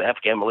base with some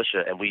Afghan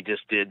militia, and we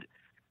just did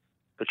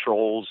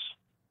patrols,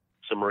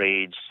 some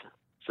raids,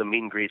 some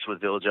meet and greets with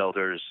village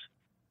elders,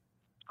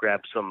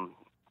 grabbed some,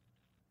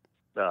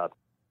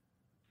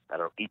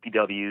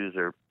 EPWs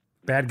or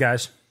bad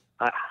guys.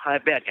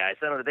 Bad guys.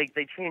 I don't know.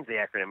 They change the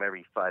acronym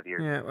every 5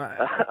 years. Yeah,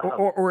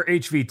 or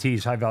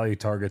HVTs, high value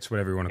targets,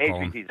 whatever you want to call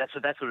them. HVTs.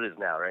 That's what it is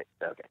now, right?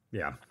 Okay.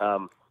 Yeah.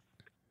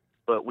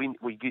 But we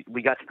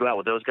got to go out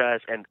with those guys,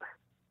 and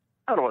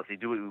I don't know if they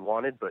do what we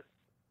wanted, but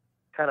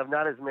kind of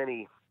not as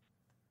many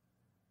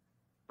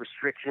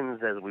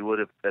restrictions as we would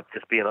have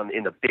just being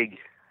in the big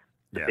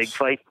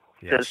fight,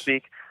 so to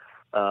speak.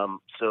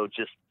 So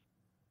just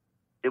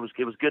it was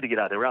good to get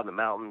out. They were out in the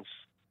mountains.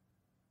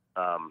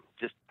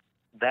 Just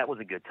that was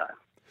a good time.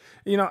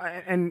 You know,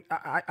 and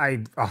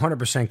I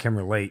 100% can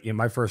relate. You know,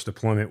 my first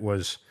deployment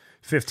was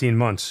 15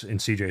 months in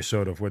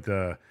CJSOTF with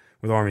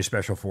Army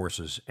Special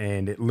Forces,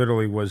 and it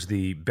literally was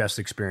the best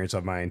experience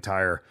of my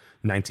entire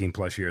 19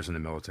 plus years in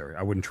the military.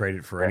 I wouldn't trade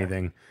it for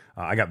anything.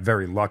 I got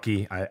very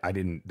lucky.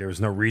 There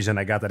was no reason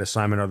I got that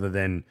assignment other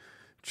than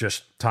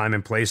just time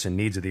and place and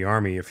needs of the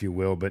Army, if you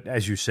will. But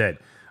as you said,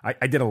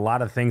 I did a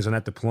lot of things on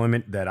that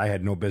deployment that I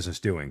had no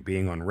business doing,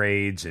 being on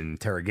raids and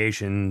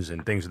interrogations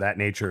and things of that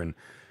nature, and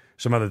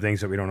some other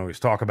things that we don't always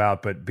talk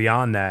about. But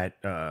beyond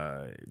that,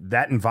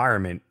 that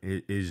environment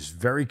is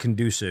very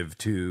conducive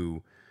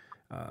to,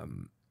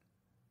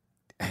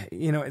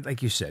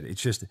 like you said,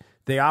 it's just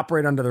they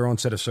operate under their own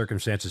set of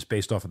circumstances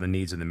based off of the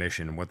needs of the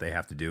mission and what they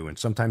have to do. And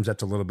sometimes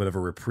that's a little bit of a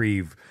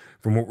reprieve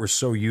from what we're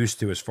so used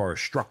to as far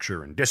as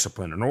structure and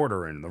discipline and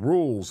order and the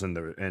rules and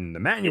the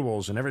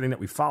manuals and everything that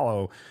we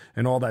follow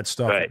and all that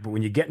stuff. Right. But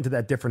when you get into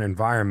that different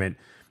environment,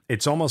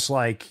 it's almost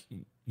like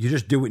you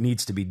just do what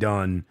needs to be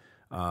done.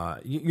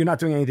 You're not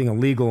doing anything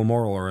illegal,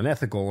 immoral, or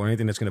unethical or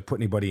anything that's going to put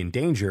anybody in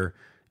danger.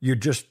 You're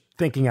just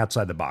thinking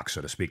outside the box,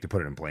 so to speak, to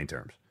put it in plain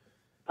terms.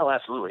 Oh,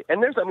 absolutely.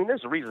 And there's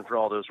a reason for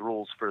all those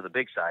rules for the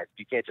big side.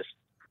 You can't just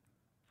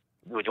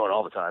do it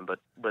all the time. But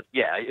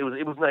yeah, it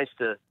was nice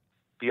to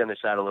be on their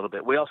side a little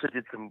bit. We also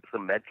did some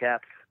med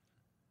caps,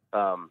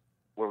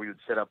 where we would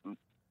set up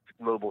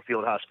mobile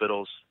field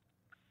hospitals.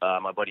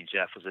 My buddy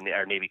Jeff was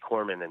our Navy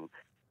corpsman, and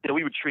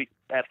we would treat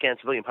Afghan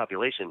civilian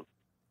population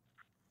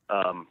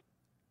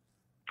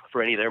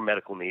for any of their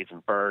medical needs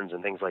and burns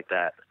and things like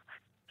that.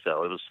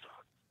 So it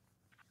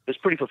was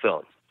pretty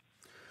fulfilling.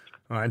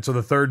 All right, and so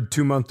the third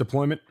 2-month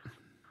deployment?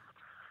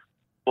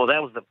 Well,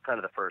 that was the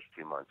first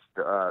 2 months.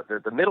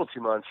 The middle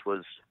 2 months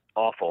was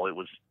awful. It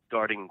was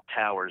guarding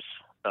towers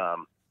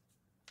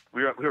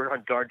We were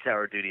on guard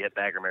tower duty at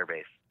Bagram Air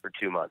Base for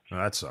 2 months. Oh,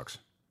 that sucks.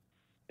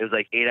 It was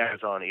like 8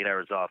 hours on, 8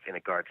 hours off in a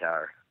guard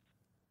tower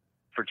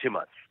for 2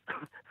 months.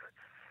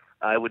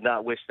 I would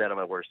not wish that on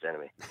my worst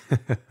enemy.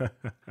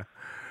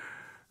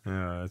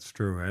 Yeah, that's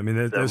true. I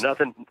mean, there's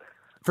nothing.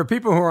 For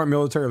people who aren't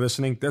military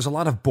listening, there's a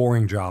lot of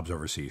boring jobs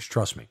overseas.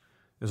 Trust me.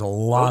 There's a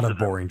lot of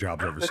boring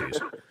jobs overseas.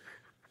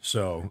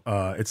 So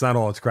it's not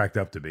all it's cracked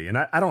up to be. And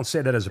I don't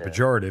say that as a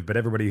pejorative, but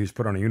everybody who's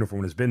put on a uniform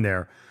and has been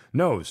there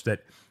knows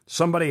that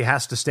somebody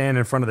has to stand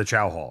in front of the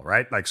chow hall,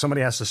 right? Like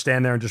somebody has to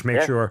stand there and just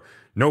make sure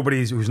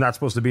nobody who's not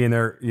supposed to be in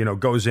there,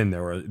 goes in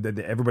there, or that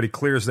everybody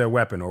clears their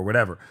weapon or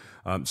whatever.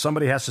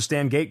 Somebody has to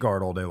stand gate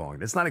guard all day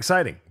long. It's not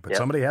exciting, but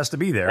somebody has to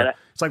be there.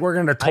 It's like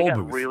working in a toll booth. I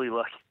got really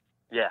lucky.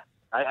 Yeah,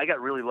 I got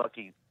really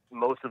lucky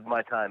most of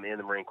my time in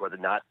the Marine Corps,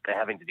 not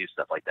having to do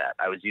stuff like that.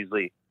 I was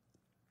usually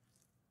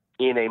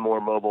in a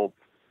more mobile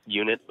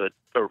unit,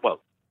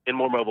 in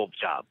more mobile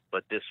job.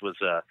 But this was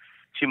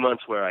 2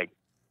 months where I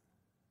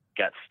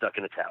got stuck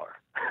in a tower.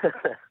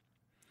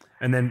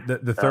 And then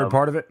the third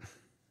part of it?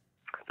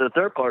 The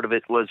third part of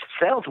it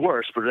sounds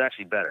worse, but it's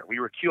actually better. We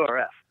were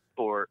QRF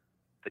for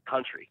the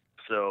country.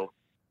 So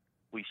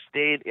we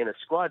stayed in a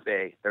squad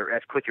bay, or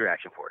that's Quick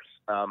Reaction Force.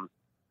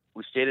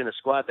 We stayed in a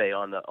squad bay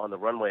on the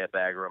runway at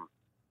Bagram,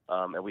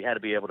 and we had to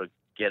be able to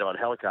get on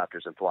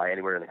helicopters and fly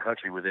anywhere in the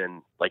country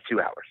within like 2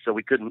 hours. So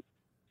we couldn't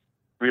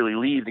really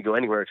leave to go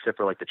anywhere except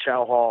for like the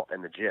chow hall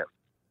and the gym.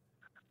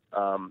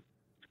 The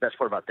best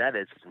part about that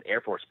is it's an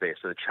Air Force base.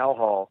 So the chow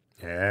hall,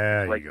 you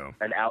go.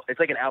 It's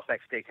like an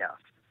Outback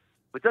Steakhouse.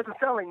 It doesn't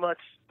sound like much,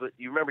 but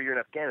you remember you're in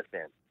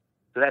Afghanistan.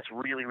 So that's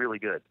really, really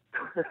good.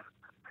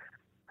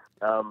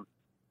 And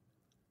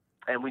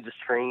we just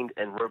trained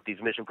and wrote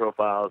these mission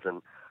profiles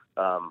and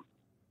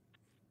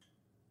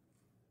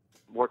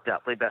worked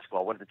out, played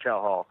basketball, went to the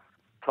chow hall,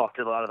 talked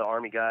to a lot of the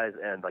Army guys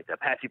and like the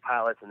Apache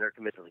pilots and their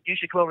commissions. Like, you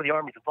should come over to the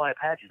Army to fly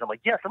Apaches. I'm like,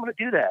 yes, I'm going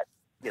to do that.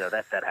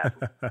 That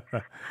happened.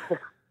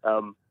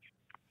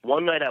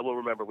 One night I will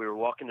remember we were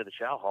walking to the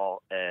chow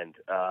hall and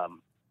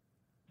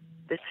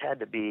this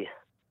had to be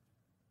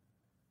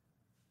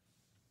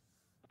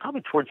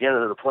probably towards the end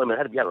of the deployment. It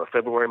had to be, I don't know,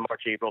 February,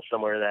 March, April,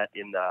 somewhere in that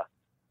in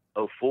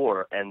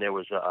 2004. And there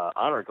was an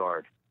honor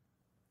guard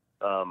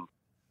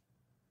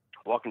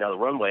walking down the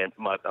runway. And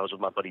I was with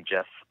my buddy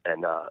Jeff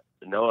and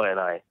Noah and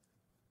I.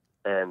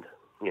 And,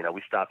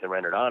 we stopped and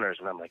rendered honors.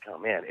 And I'm like, oh,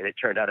 man. And it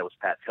turned out it was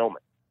Pat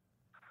Tillman.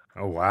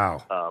 Oh,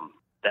 wow.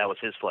 That was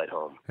his flight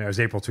home. Yeah, it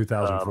was April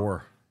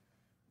 2004.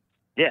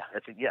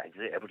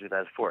 April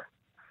 2004,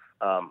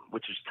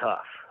 which was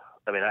tough.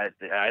 I mean,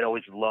 I'd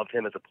always loved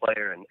him as a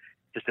player and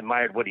just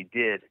admired what he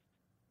did.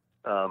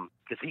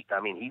 Because he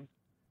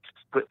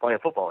quit playing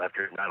football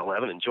after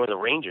 9/11 and joined the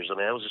Rangers. I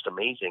mean, that was just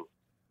amazing.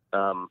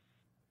 So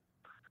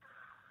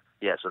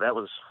that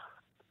was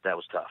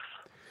tough.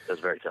 That was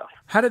very tough.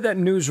 How did that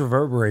news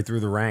reverberate through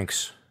the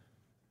ranks?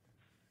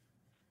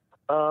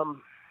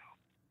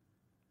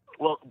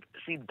 Well,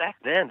 see, back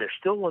then there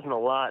still wasn't a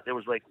lot. There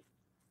was like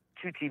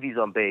 2 TVs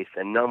on base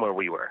and none where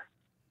we were.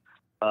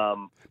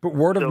 But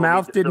word of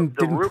mouth didn't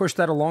push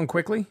that along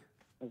quickly?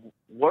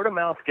 Word of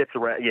mouth gets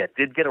around. Yeah, it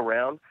did get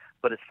around.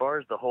 But as far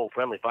as the whole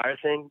friendly fire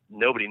thing,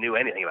 nobody knew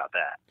anything about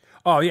that.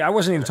 Oh, yeah, I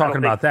wasn't even talking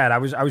about that. I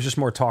was just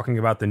more talking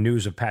about the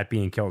news of Pat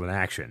being killed in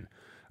action.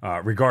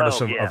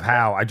 Regardless of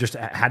how,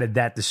 how did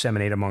that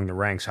disseminate among the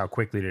ranks? How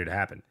quickly did it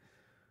happen?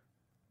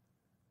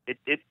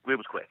 It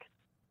was quick.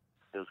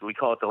 We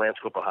call it the Lance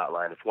Corporal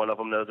Hotline. If one of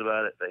them knows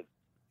about it,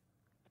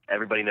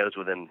 everybody knows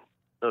within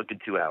a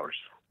good 2 hours.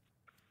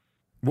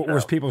 What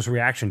was people's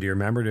reaction? Do you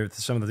remember to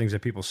some of the things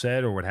that people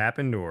said or what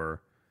happened?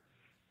 Or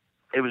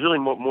it was really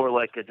more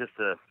like just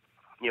a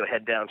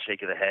head down,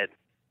 shake of the head,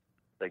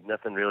 like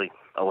nothing really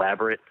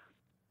elaborate.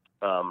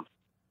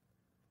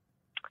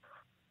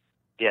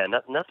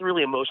 Nothing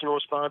really emotional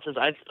responses.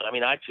 I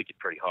took it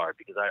pretty hard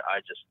because I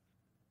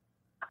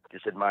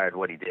just admired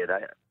what he did.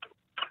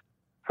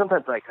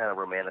 Sometimes I kind of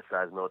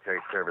romanticize military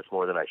service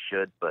more than I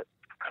should, but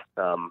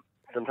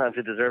sometimes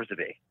it deserves to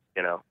be,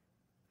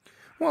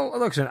 Well,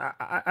 listen,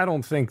 I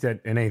don't think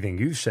that in anything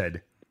you've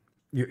said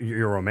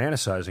you're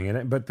romanticizing in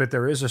it, but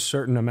there is a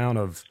certain amount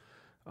of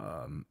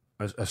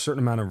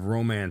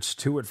romance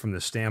to it from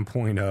the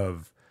standpoint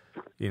of,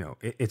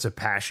 it's a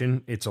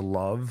passion, it's a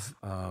love,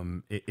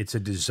 it's a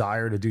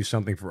desire to do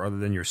something for other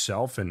than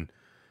yourself, and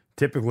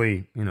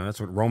typically, that's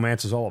what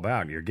romance is all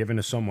about. You're giving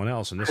to someone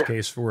else. In this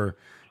case, for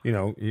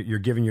you're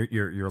giving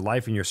your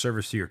life and your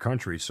service to your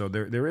country. So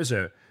there is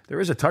a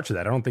touch of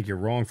that. I don't think you're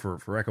wrong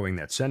for echoing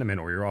that sentiment,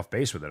 or you're off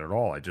base with it at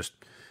all. I just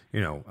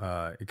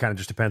it kind of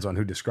just depends on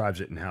who describes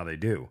it and how they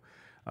do.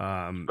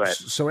 Right.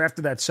 So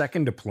after that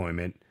second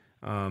deployment,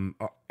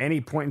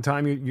 any point in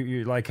time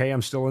you're like, hey,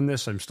 I'm still in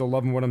this. I'm still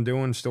loving what I'm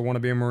doing. Still want to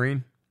be a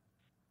Marine.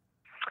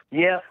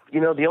 Yeah,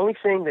 the only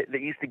thing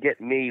that used to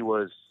get me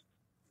was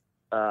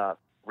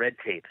red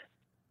tape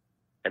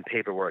and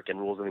paperwork and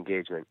rules of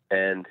engagement,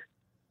 and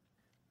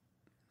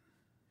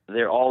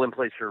they're all in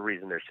place for a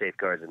reason. They're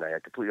safeguards, and I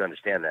completely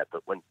understand that.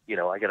 But when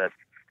I got to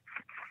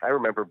I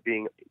remember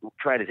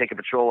trying to take a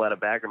patrol out of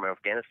Bagram,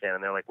 Afghanistan,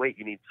 and they're like, wait,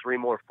 you need 3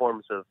 more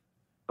forms of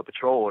a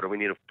patrol order. We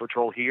need a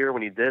patrol here.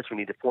 We need this. We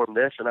need to form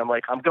this. And I'm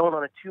like, I'm going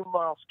on a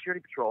 2-mile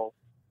security patrol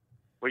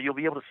where you'll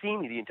be able to see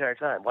me the entire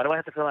time. Why do I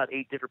have to fill out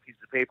 8 different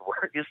pieces of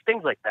paperwork? Just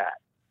things like that.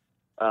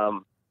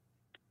 And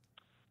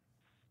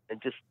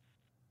just,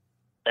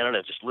 I don't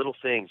know, just little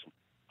things.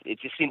 It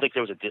just seemed like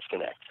there was a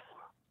disconnect.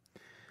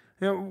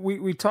 You know,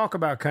 we talk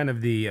about kind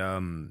of the,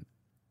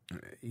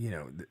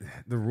 the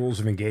rules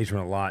of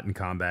engagement a lot in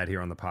combat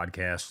here on the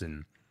podcast,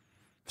 and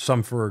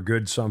some for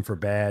good, some for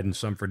bad, and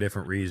some for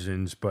different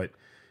reasons. But,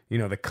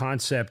 the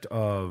concept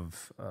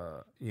of,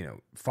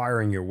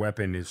 firing your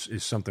weapon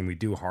is something we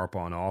do harp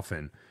on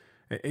often.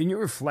 And you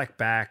reflect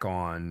back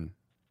on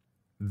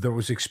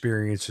those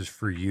experiences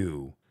for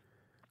you.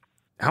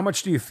 How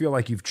much do you feel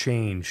like you've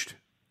changed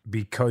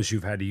because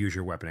you've had to use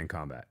your weapon in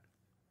combat?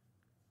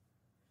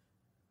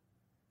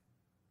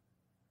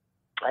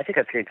 I think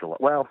I've changed a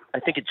lot. Well, I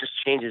think it just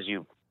changes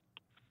you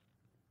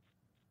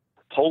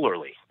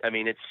polarly. I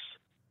mean,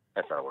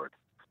 that's not a word.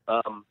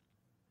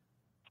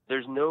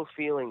 There's no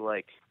feeling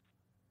in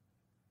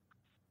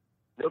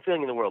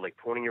the world like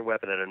pointing your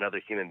weapon at another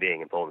human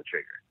being and pulling the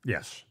trigger.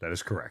 Yes, that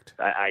is correct.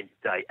 I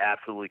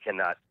absolutely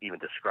cannot even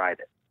describe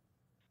it.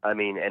 I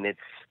mean, and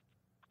it's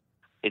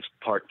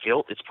part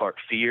guilt, it's part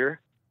fear,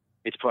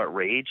 it's part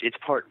rage, it's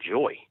part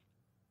joy.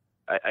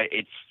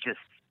 It's just,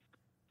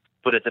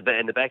 but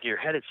in the back of your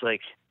head, it's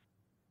like,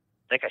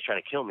 that guy's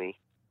trying to kill me,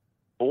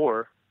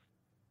 or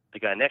the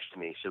guy next to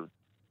me. So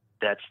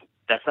that's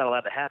not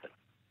allowed to happen.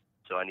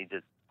 So I need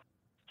to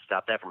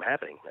stop that from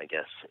happening, I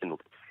guess.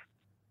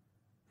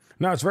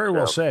 No, it's very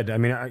well said. I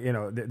mean,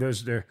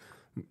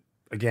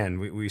 again,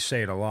 we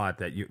say it a lot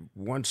that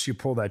once you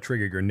pull that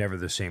trigger, you're never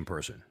the same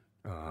person.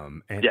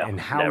 And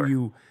how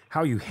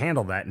you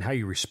handle that and how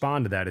you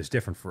respond to that is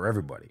different for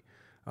everybody.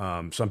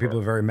 Some people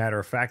are very matter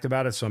of fact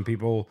about it. Some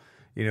people,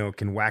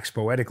 can wax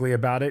poetically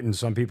about it, and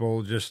some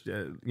people just,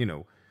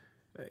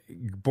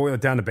 boil it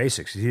down to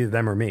basics. It's either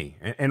them or me,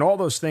 and all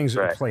those things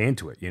play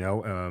into it.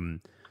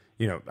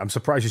 I'm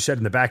surprised you said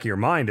in the back of your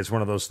mind it's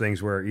one of those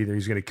things where either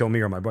he's going to kill me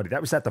or my buddy.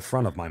 That was at the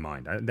front of my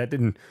mind.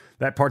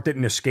 That part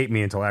didn't escape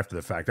me until after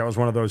the fact. I was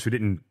one of those who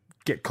didn't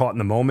get caught in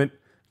the moment.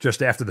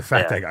 Just after the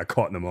fact, I got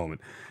caught in the moment.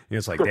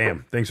 It's like,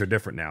 damn, things are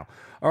different now.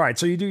 All right,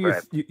 so you do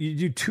you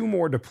do 2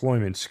 more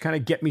deployments. Kind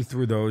of get me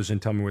through those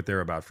and tell me what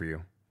they're about for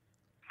you.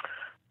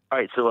 All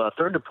right, so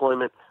third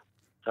deployment,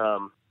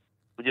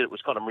 we did. It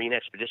was called a Marine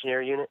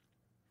Expeditionary Unit.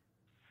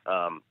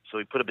 So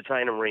we put a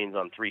battalion of Marines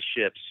on 3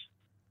 ships,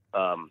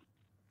 and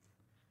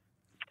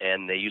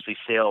they usually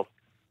sail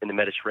in the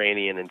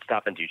Mediterranean and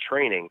stop and do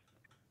training.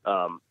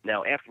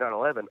 Now, after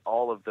 9/11,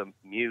 all of the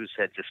MEUs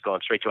had just gone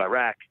straight to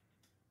Iraq,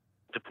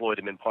 deployed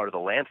them in part of the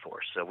land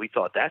force. So we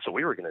thought that's what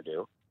we were going to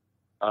do.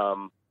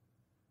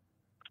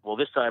 Well,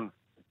 this time,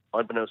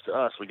 unbeknownst to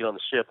us, we get on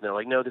the ship, and they're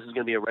like, no, this is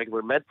going to be a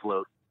regular med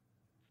float.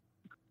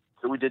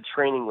 So we did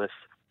training with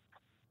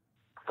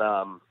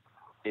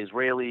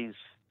Israelis,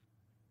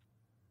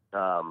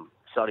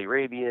 Saudi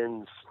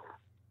Arabians,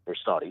 or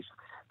Saudis,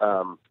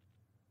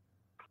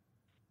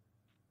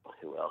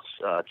 who else?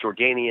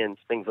 Jordanians,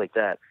 things like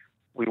that.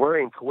 We were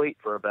in Kuwait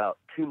for about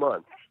 2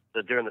 months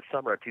during the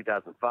summer of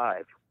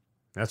 2005.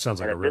 That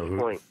sounds like a real hoot.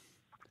 Point,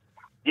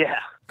 yeah.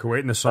 Kuwait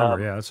in the summer,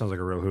 that sounds like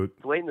a real hoot.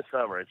 Kuwait in the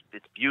summer, it's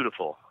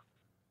beautiful.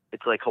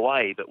 It's like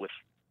Hawaii, but with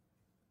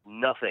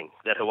nothing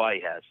that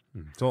Hawaii has.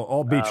 It's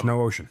all beach,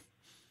 no ocean.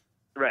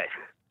 Right.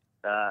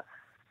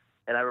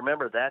 And I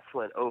remember that's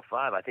when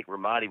 2005, I think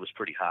Ramadi was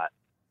pretty hot.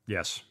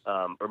 Yes.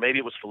 Or maybe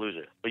it was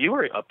Fallujah. But you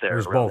were up there. It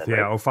was both, then,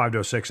 right? 2005 to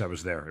 2006 I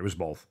was there. It was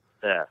both.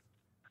 Yeah.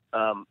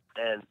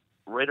 And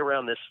right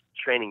around this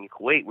training in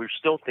Kuwait, we were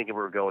still thinking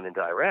we were going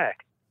into Iraq.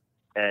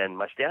 And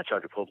my staff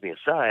sergeant pulls me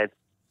aside,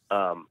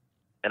 and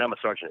I'm a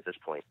sergeant at this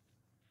point.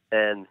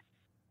 And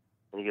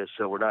he goes,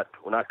 so we're not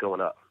going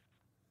up.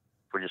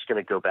 We're just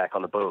going to go back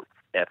on the boat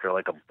after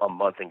like a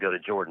month and go to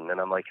Jordan. And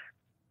I'm like,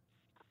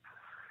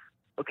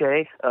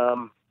 okay,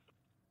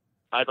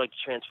 I'd like to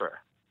transfer.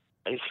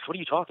 And he's like, what are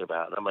you talking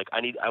about? And I'm like,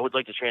 I would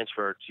like to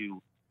transfer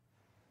to,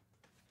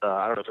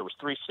 I don't know if it was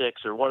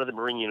 3-6 or one of the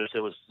Marine units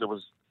that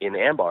was in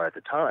Ambar at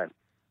the time.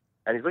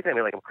 And he's looking at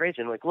me like I'm crazy.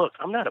 And I'm like, look,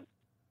 I'm not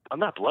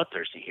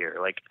bloodthirsty here.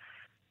 Like,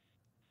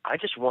 I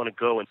just want to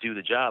go and do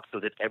the job so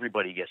that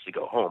everybody gets to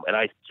go home. And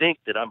I think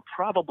that I'm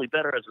probably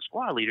better as a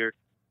squad leader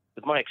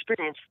with my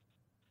experience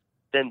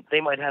than they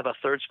might have a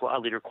 3rd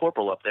squad leader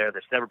corporal up there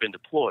that's never been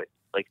deployed.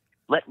 Like,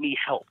 let me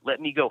help. Let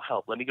me go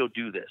help. Let me go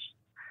do this.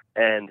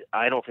 And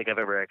I don't think I've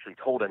ever actually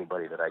told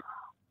anybody that I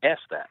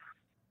asked that,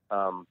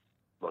 well,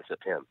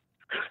 except him.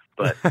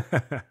 But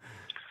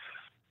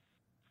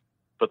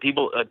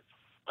people,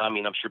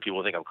 I'm sure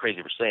people think I'm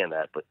crazy for saying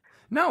that, but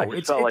no,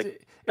 I felt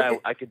like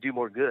I could do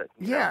more good.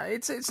 Yeah,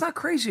 it's not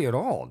crazy at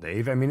all,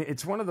 Dave. I mean,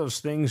 it's one of those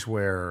things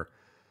where,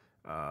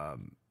 the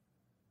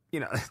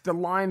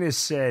line is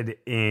said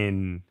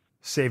in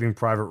Saving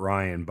Private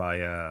Ryan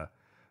by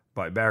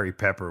Barry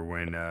Pepper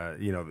when,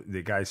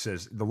 the guy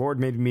says, the Lord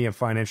made me a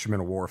fine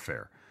instrument of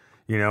warfare.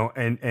 you know,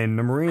 and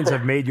the Marines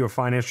have made you a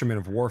fine instrument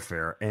of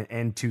warfare,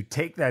 and to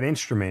take that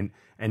instrument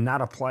and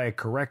not apply it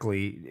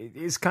correctly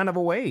is kind of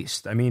a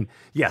waste. I mean,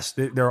 yes,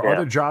 there are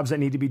other jobs that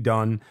need to be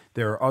done.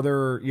 There are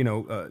other, you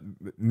know,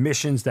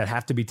 missions that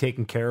have to be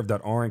taken care of that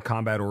aren't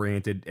combat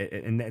oriented,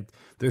 and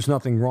there's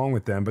nothing wrong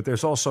with them. But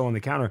there's also on the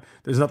counter,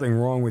 there's nothing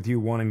wrong with you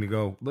wanting to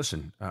go,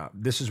 listen,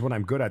 this is what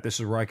I'm good at. This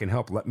is where I can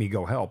help. Let me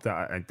go help.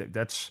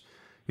 That's,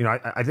 you know,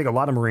 I think a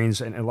lot of Marines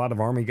and a lot of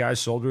Army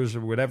guys, soldiers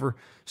or whatever,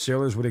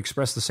 sailors would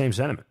express the same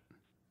sentiment.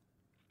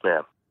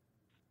 Yeah.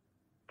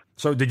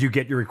 So did you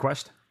get your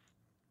request?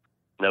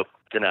 Nope,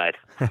 denied.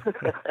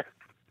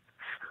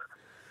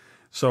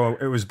 So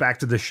it was back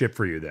to the ship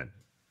for you then?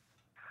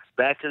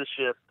 Back to the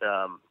ship.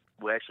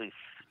 We actually,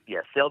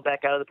 sailed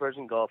back out of the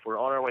Persian Gulf. We're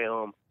on our way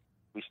home.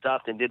 We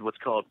stopped and did what's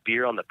called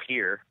beer on the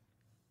pier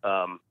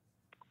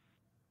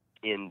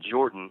in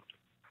Jordan.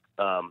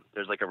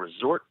 There's like a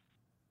resort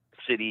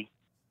city,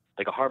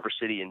 like a harbor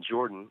city in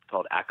Jordan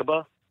called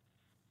Aqaba.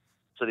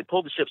 So they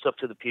pulled the ships up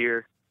to the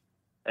pier,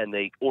 and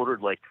they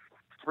ordered like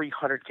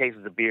 300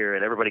 cases of beer,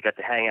 and everybody got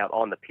to hang out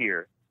on the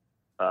pier.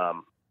 You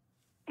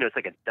know, it's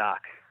like a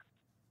dock,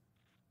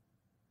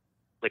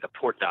 like a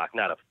port dock,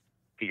 not a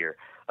pier,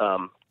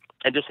 and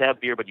just have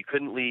beer, but you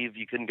couldn't leave.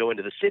 You couldn't go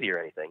into the city or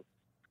anything.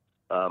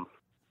 And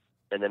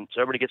then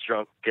so everybody gets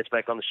drunk, gets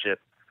back on the ship.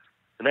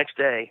 The next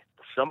day,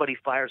 somebody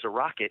fires a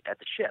rocket at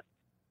the ship,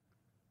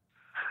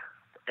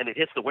 and it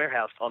hits the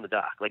warehouse on the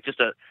dock, like just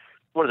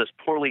one of those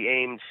poorly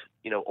aimed,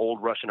 you know,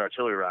 old Russian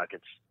artillery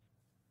rockets.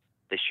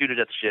 They shoot it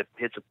at the ship,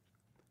 hits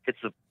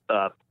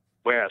the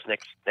warehouse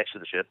next to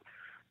the ship.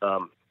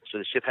 So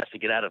the ship has to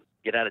get out of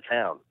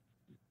town.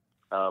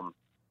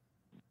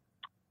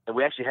 And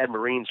we actually had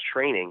Marines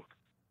training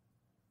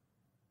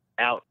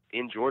out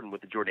in Jordan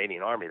with the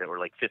Jordanian army that were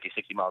like 50,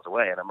 60 miles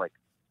away. And I'm like,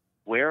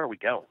 where are we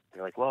going?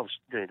 They're like, well,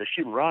 they're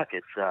shooting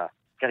rockets. Got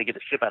to get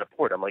the ship out of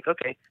port. I'm like,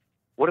 okay,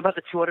 what about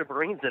the 200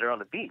 Marines that are on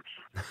the beach?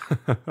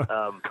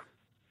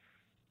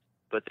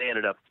 But they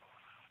ended up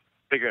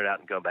figuring it out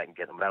and going back and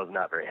getting them. And I was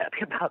not very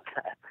happy about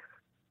that.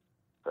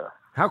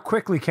 How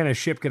quickly can a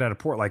ship get out of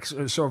port? Like,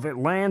 so if it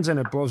lands and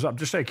it blows up,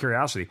 just out of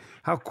curiosity,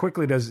 how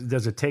quickly does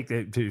it take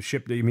to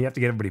ship? I mean, you have to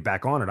get everybody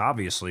back on it,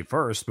 obviously,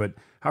 first, but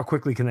how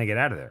quickly can they get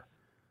out of there?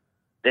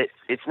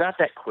 It's not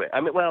that quick. I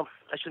mean, well,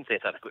 I shouldn't say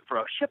it's not that quick. For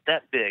a ship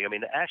that big, I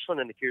mean, the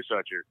Ashland and the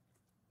Kearsarge are,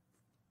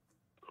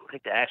 I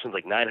think the Ashland's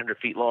like 900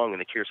 feet long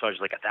and the Kearsarge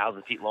is like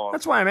 1,000 feet long.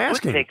 That's why I'm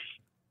asking. It takes,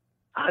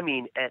 I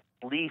mean, at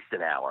least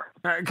an hour.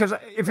 Because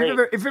if you've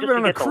ever been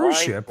on a cruise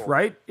ship,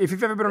 right? If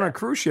you've ever been on a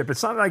cruise ship,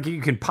 it's not like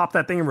you can pop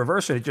that thing and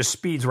reverse it. It just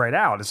speeds right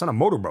out. It's not a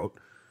motorboat.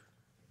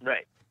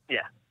 Right. Yeah.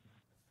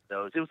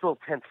 So it was a little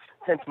tense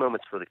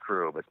moments for the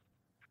crew, but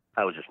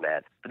I was just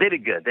mad. But they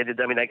did good.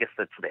 I mean, I guess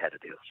that's what they had to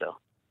do. So.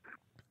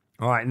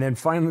 All right, and then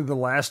finally the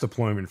last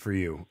deployment for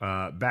you.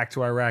 Back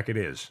to Iraq it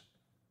is.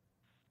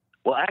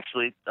 Well,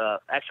 actually,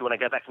 when I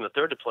got back from the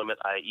third deployment,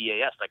 I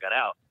got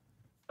out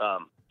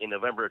in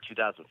November of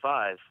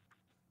 2005,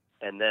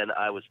 and then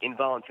I was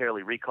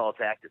involuntarily recalled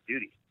to active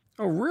duty.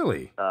 Oh,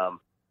 really?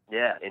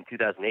 Yeah, in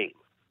 2008.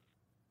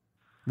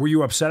 Were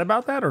you upset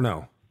about that or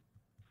no?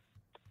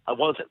 I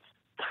wasn't,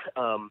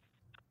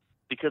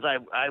 because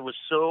I was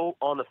so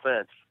on the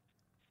fence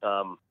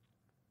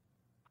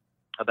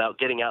about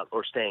getting out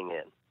or staying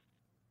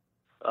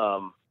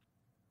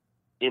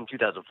in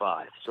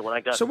 2005. So when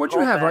I got what'd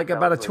you have, like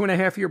about a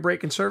 2.5 year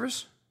break in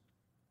service?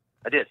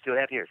 I did,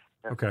 2.5 years.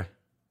 Yeah. Okay.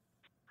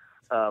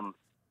 So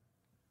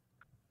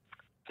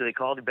they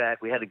called me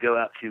back. We had to go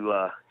out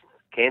to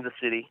Kansas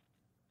City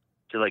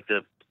to like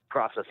the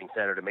processing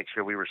center to make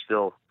sure we were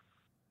still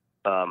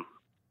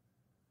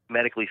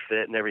medically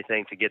fit and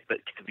everything to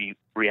be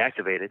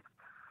reactivated.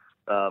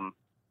 Then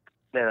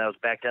I was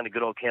back down to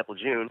good old Camp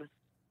Lejeune.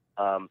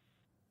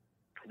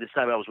 This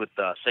time I was with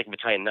 2nd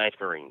Battalion, 9th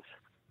Marines,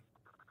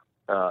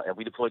 and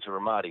we deployed to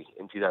Ramadi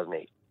in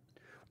 2008.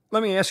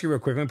 Let me ask you real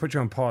quick. Let me put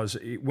you on pause.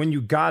 When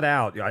you got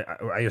out,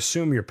 I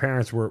assume your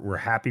parents were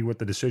happy with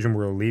the decision,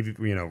 were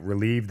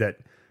relieved that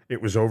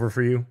it was over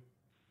for you?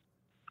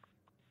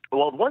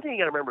 Well, one thing you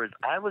got to remember is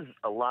I was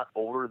a lot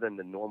older than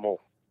the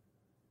normal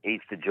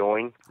age to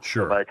join.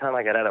 Sure. So by the time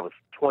I got out, I was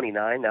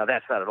 29. Now,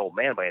 that's not an old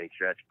man by any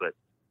stretch, but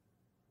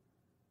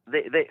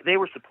they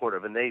were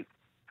supportive, and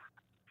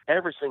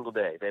every single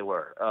day they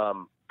were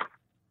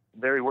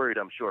very worried,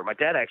 I'm sure. My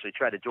dad actually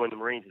tried to join the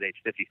Marines at age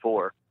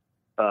 54.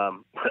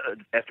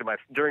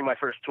 During my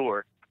first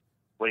tour,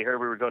 when he heard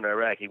we were going to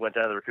Iraq, he went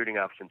down to the recruiting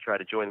office and tried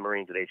to join the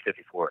Marines at age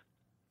 54.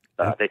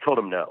 They told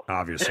him no.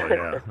 Obviously,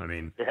 yeah. I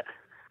mean, yeah.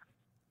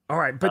 All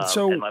right, but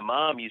and my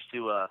mom used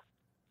to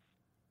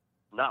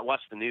not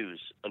watch the news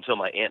until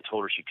my aunt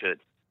told her she could.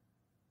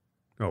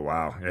 Oh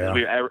wow,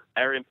 yeah.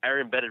 Our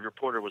embedded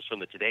reporter was from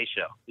the Today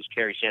Show. It was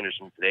Carrie Sanders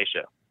from the Today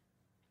Show.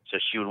 So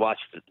she would watch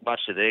the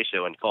Today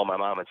Show and call my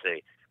mom and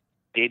say,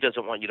 "Dave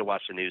doesn't want you to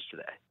watch the news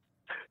today."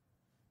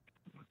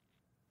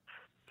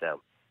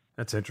 So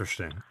that's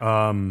interesting.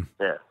 Yeah.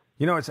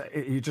 You know,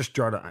 you just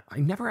jarred. I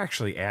never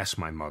actually asked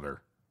my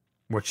mother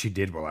what she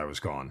did while I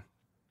was gone.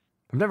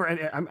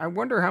 I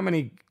wonder how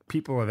many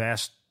people have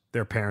asked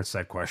their parents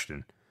that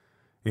question.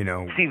 You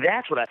know, See,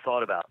 that's what I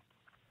thought about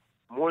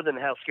more than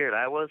how scared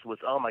I was.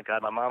 Oh my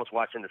God, my mom's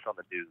watching this on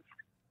the news.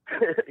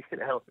 You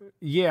know?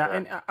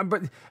 Yeah,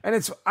 and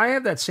it's I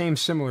have that same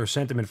similar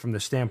sentiment from the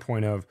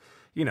standpoint of,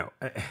 you know,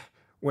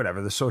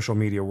 whatever, the social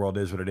media world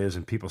is what it is,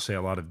 and people say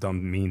a lot of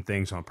dumb, mean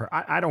things on.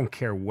 I don't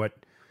care what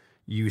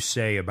you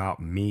say about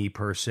me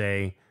per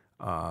se,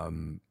 but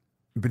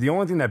the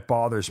only thing that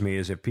bothers me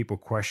is if people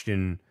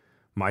question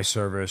my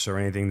service or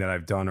anything that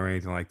I've done or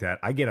anything like that.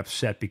 I get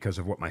upset because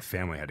of what my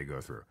family had to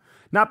go through.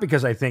 Not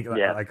because I think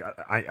like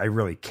I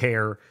really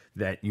care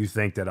that you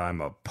think that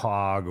I'm a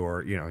pog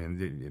or, you know,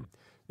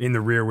 in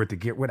the rear with the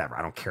gear, whatever.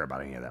 I don't care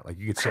about any of that. Like,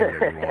 you could say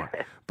whatever you want.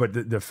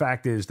 But the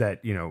fact is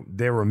that, you know,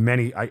 there were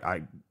many,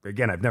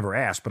 again, I've never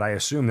asked, but I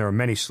assume there were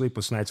many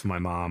sleepless nights for my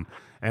mom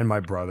and my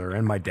brother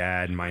and my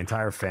dad and my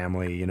entire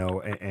family, you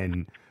know,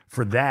 and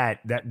for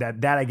that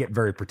I get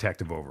very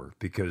protective over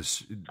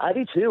because. I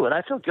do too. And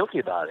I feel guilty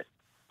about it.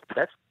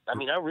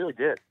 I really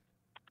did.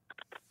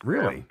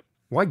 Really?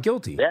 Why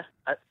guilty? Yeah.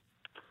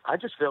 I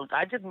just felt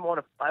I didn't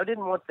want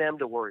them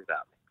to worry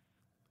about me.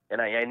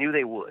 And I knew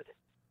they would,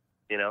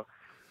 you know?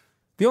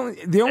 The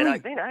only I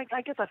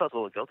guess I felt a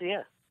little guilty,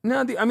 yeah.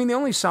 No, the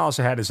only solace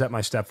I had is that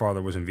my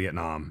stepfather was in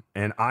Vietnam,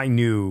 and I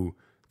knew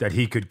that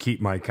he could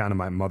keep my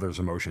mother's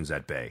emotions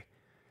at bay.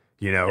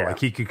 You know, like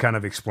he could kind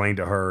of explain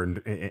to her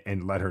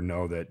and let her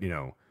know that, you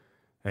know,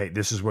 hey,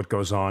 this is what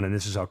goes on, and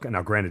this is how.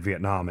 Now, granted,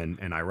 Vietnam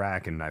and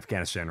Iraq and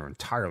Afghanistan are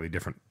entirely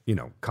different, you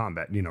know,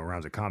 combat, you know,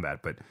 rounds of combat.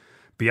 But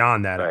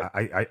beyond that,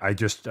 right. I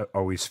just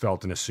always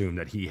felt and assumed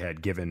that he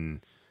had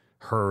given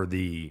her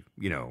the,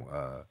 you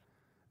know,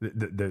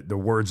 the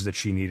words that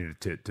she needed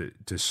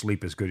to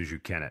sleep as good as you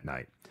can at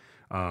night.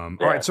 All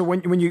right. So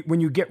when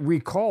you get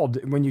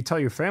recalled, when you tell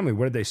your family,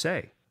 what did they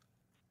say?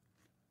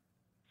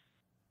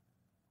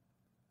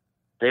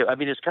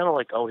 It's kind of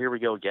like, oh, here we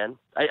go again.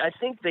 I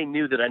think they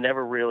knew that I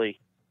never really.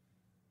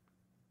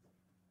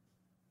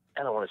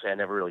 I don't want to say I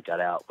never really got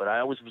out, but I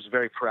always was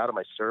very proud of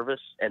my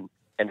service and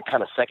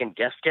kind of second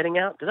guessed getting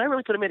out because I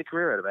really could have made a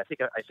career out of it. I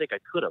think I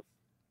could have.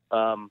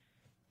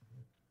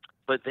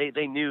 But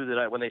they knew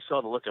that when they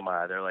saw the look in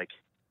my eye, they're like,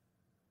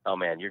 "Oh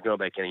man, you're going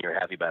back in and you're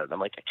happy about it." And I'm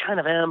like, "I kind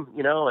of am,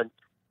 you know," and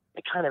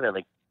I kind of am,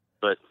 like,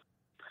 but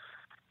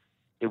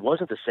it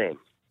wasn't the same.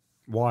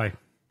 Why?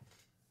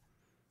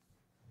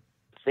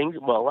 A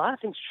lot of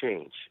things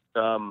change.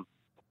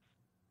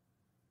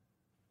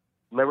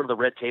 Remember the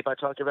red tape I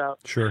talked about?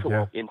 Sure.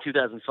 Yeah. In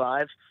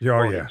 2005.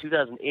 Oh yeah. In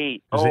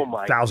 2008. Oh my.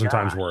 1,000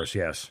 times worse.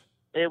 Yes.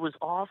 It was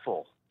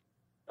awful.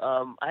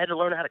 I had to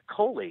learn how to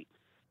collate.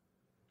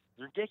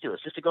 It was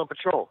ridiculous just to go on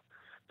patrol.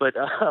 But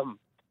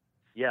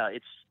yeah,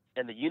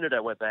 and the unit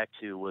I went back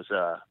to was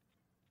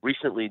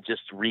recently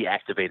just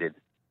reactivated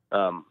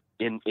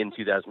in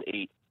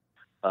 2008.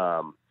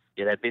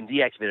 It had been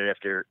deactivated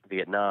after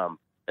Vietnam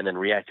and then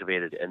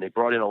reactivated, and they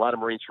brought in a lot of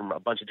Marines from a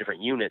bunch of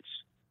different units,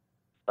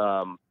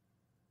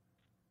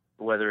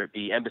 whether it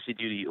be embassy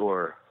duty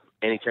or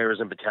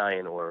anti-terrorism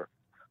battalion or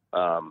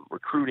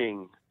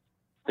recruiting,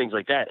 things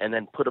like that, and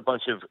then put a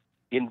bunch of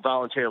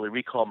involuntarily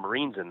recalled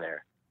Marines in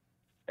there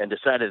and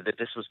decided that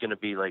this was going to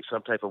be like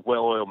some type of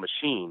well-oiled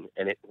machine,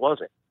 and it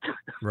wasn't.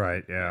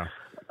 Right, yeah.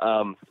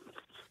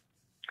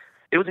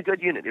 It was a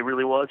good unit. It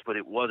really was, but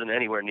it wasn't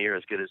anywhere near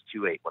as good as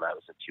 2-8 when I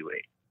was in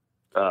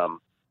 2-8.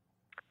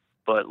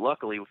 But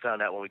luckily, we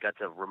found out when we got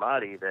to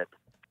Ramadi that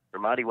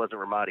Ramadi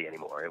wasn't Ramadi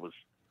anymore. It was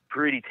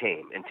pretty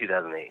tame in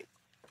 2008.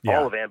 Yeah.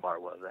 All of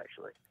Anbar was,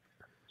 actually.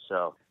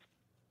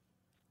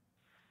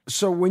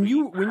 So when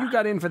you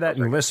got in for that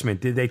enlistment,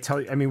 did they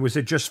tell you? I mean, was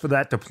it just for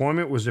that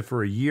deployment? Was it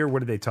for a year? What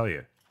did they tell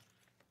you?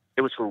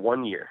 It was for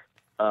 1 year,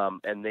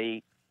 and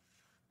they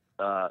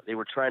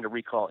were trying to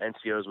recall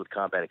NCOs with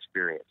combat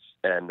experience,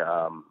 and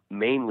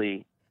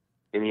mainly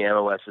in the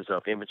MOSs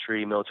of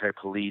infantry, military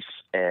police,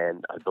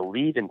 and I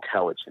believe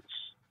intelligence,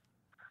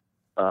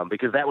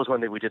 because that was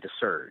when we did the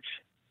surge.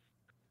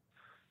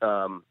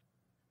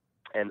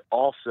 And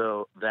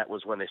also that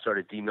was when they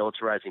started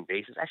demilitarizing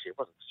bases. Actually, it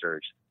wasn't the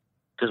surge,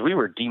 because we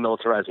were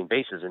demilitarizing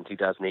bases in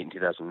 2008 and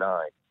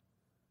 2009,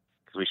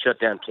 because we shut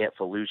down Camp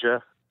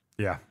Fallujah.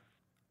 Yeah.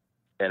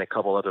 And a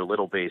couple other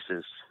little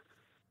bases.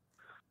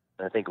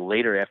 And I think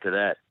later after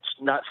that,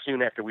 not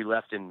soon after we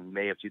left in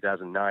May of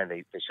 2009,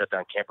 they shut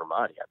down Camp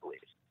Ramadi, I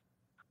believe.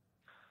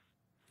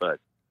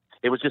 But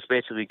it was just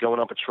basically going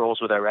on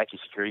patrols with Iraqi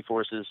security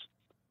forces.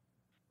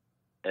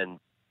 And,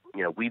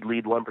 you know, we'd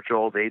lead one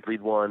patrol, they'd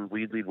lead one,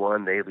 we'd lead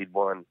one, they'd lead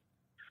one.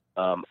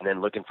 And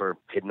then looking for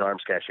hidden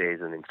arms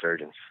caches and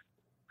insurgents.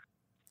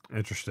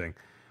 Interesting.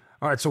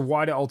 All right, so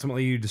why did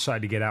ultimately you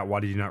decide to get out? Why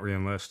did you not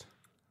re-enlist?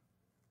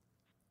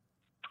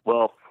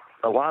 Well,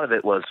 a lot of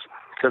it was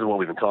because of what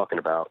we've been talking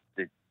about,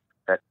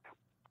 that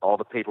all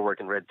the paperwork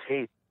and red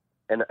tape.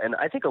 And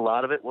I think a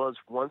lot of it was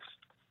once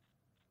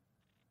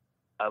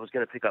I was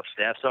going to pick up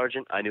staff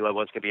sergeant, I knew I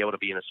wasn't going to be able to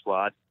be in a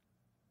squad.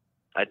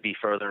 I'd be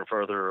further and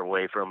further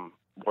away from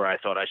where I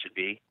thought I should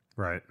be.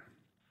 Right.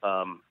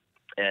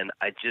 And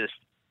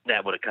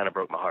that would have kind of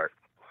broke my heart.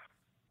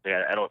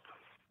 Yeah,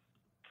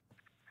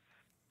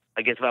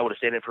 I guess if I would have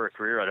stayed in for a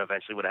career, it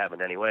eventually would have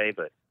happened anyway,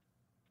 but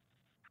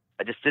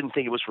I just didn't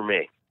think it was for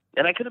me.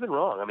 And I could have been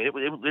wrong. I mean, it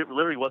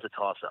literally was a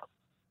toss-up.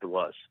 It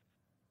was.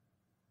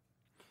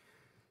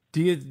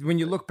 When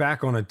you look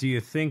back on it, do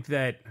you think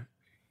that,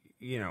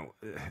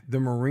 the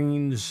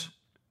Marines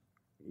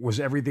was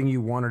everything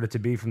you wanted it to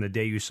be from the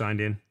day you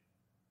signed in?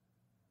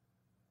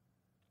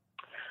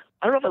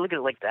 I don't know if I look at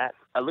it like that.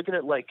 I look at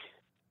it like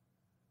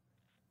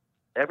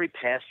every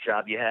past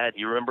job you had,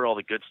 you remember all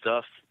the good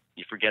stuff,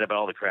 you forget about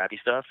all the crappy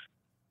stuff.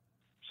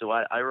 So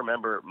I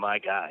remember my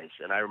guys,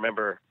 and I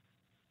remember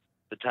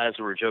the times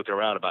we were joking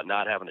around about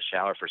not having a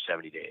shower for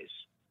 70 days.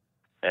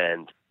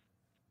 And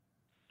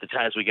the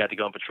times we got to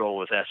go on patrol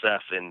with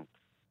SF and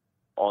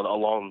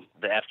along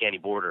the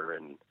Afghani border,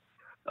 and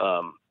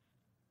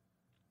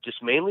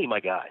just mainly my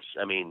guys.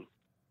 I mean,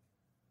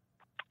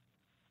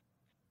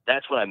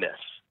 that's what I miss.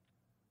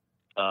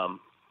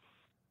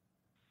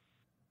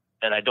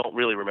 And I don't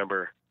really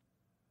remember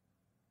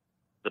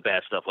the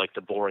bad stuff, like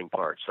the boring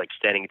parts, like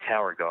standing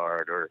tower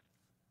guard or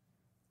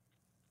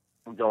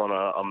going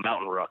a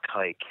mountain rock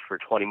hike for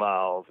 20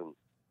 miles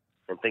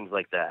and things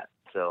like that.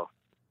 So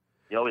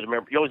you always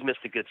miss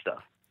the good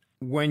stuff.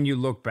 When you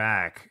look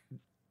back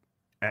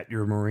at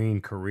your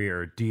Marine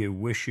career, do you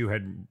wish you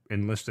had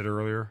enlisted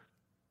earlier?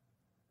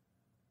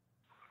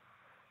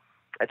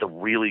 That's a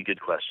really good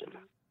question.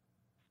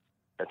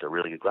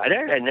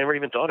 I never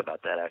even thought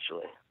about that,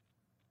 actually.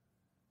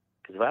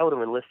 Because if I would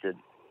have enlisted,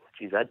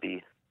 I'd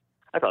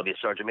probably be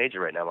a sergeant major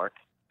right now, Mark.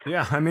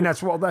 Yeah, I mean,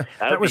 that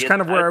was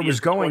kind of where I was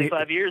going.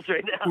 25 years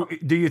right now.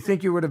 Do you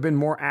think you would have been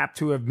more apt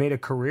to have made a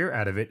career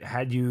out of it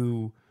had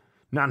you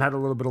not had a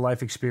little bit of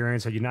life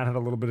experience, had you not had a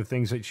little bit of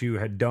things that you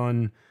had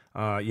done,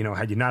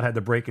 had you not had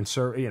the break and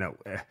serve,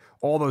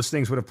 all those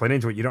things would have played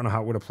into it. You don't know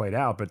how it would have played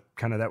out, but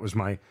kind of that was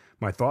my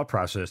thought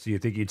process. Do you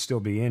think you'd still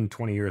be in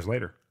 20 years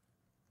later?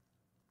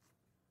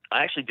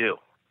 I actually do.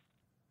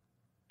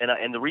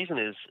 And the reason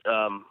is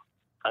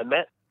I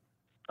met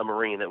a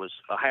Marine that was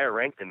a higher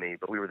rank than me,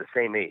 but we were the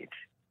same age.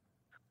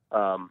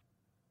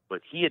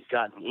 But he had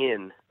gotten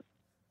in,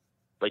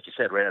 like you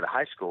said, right out of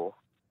high school.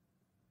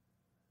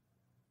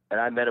 And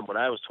I met him when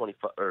I was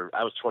 25 or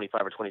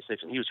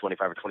 26, and he was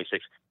 25 or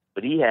 26.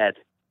 But he had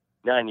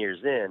 9 years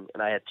in,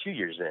 and I had 2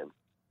 years in.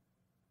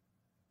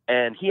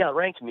 And he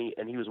outranked me,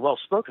 and he was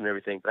well-spoken and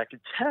everything, but I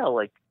could tell,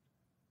 like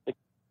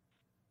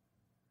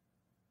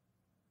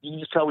you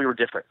just tell we were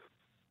different.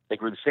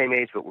 Like, we're the same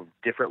age, but we're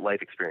different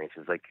life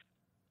experiences. Like,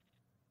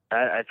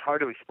 it's hard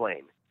to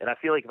explain. And I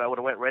feel like if I would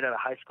have went right out of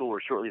high school or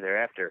shortly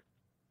thereafter,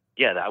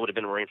 yeah, I would have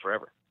been a Marine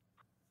forever.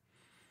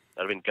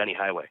 That would have been Gunny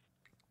Highway.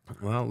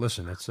 Well,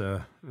 listen, it's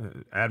an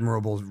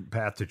admirable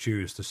path to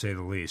choose, to say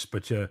the least.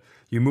 But you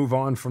move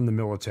on from the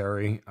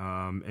military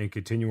and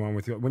continue on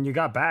with your... When you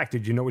got back,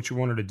 did you know what you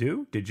wanted to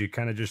do? Did you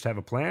kind of just have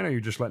a plan, or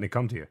you just letting it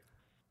come to you?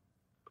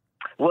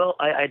 Well,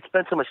 I'd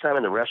spent so much time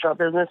in the restaurant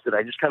business that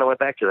I just kind of went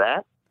back to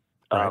that.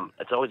 Right.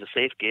 It's always a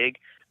safe gig.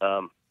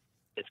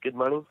 It's good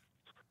money.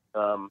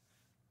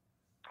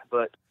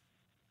 But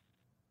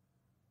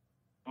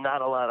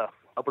not a lot of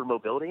upward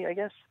mobility, I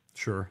guess.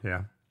 Sure,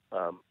 yeah.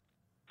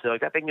 So I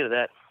got back into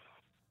that.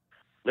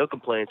 No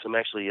complaints. I'm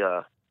actually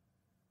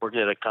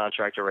working at a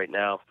contractor right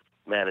now,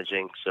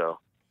 managing, so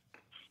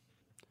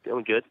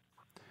feeling good.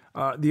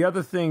 The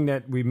other thing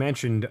that we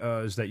mentioned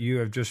is that you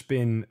have just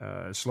been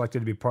selected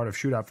to be part of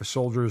Shootout for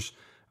Soldiers,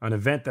 an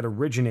event that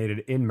originated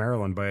in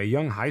Maryland by a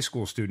young high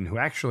school student who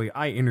actually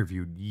I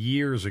interviewed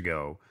years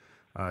ago.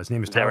 His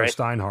name is Tyler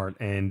Steinhardt,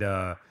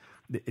 and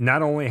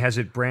not only has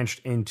it branched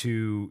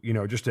into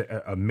just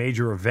a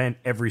major event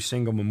every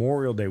single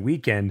Memorial Day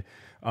weekend,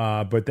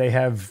 but they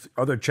have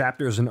other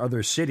chapters in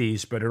other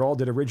cities. But it all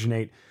did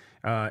originate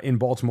in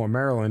Baltimore,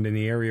 Maryland, in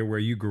the area where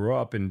you grew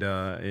up, and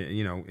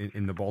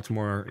in the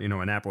Baltimore,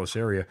 Annapolis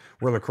area,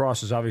 where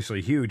lacrosse is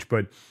obviously huge.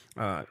 But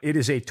it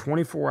is a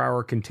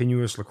 24-hour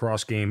continuous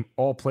lacrosse game,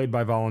 all played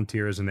by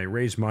volunteers, and they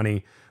raise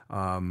money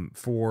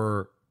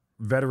for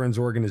veterans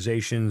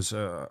organizations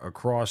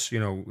across.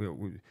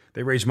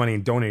 They raise money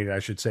and donate it, I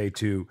should say,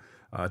 to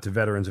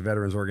veterans and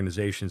veterans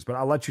organizations. But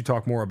I'll let you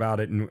talk more about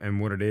it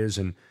and what it is,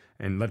 and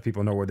let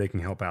people know where they can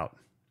help out.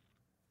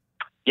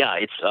 Yeah,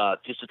 it's a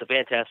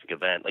fantastic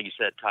event. Like you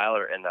said,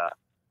 Tyler and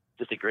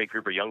just a great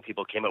group of young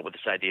people came up with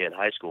this idea in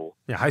high school.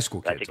 Yeah, high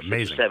school kids,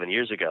 amazing. 7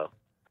 years ago.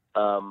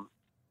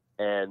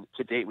 And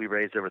to date, we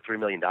raised over $3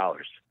 million.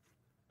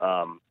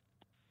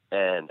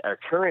 And our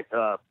current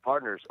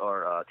partners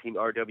are Team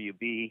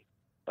RWB,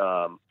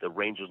 the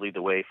Rangers Lead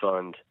the Way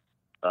Fund,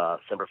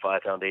 Semper Fi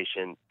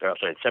Foundation,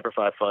 Semper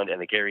Fi Fund,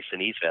 and the Gary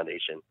Sinise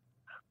Foundation.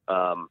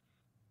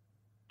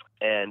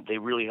 And they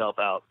really help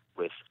out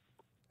with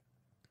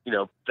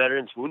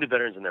veterans, wounded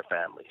veterans, and their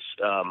families.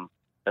 And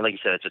like you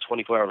said, it's a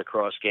 24-hour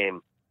lacrosse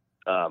game.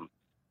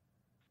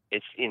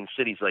 It's in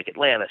cities like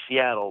Atlanta,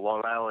 Seattle,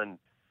 Long Island,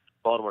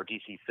 Baltimore,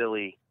 D.C.,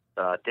 Philly,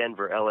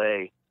 Denver,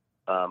 L.A.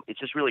 It's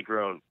just really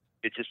grown.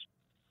 It's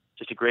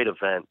just a great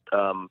event.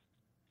 92%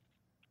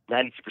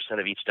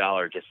 of each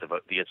dollar gets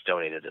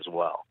donated as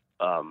well.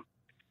 What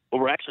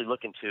we're actually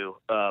looking to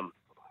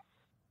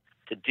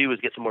to do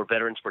is get some more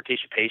veterans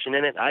participation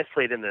in it. I've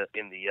played in the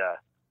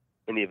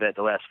event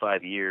the last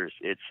 5 years.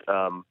 It's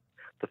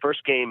the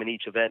first game in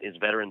each event is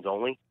veterans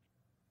only,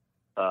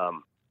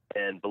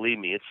 and believe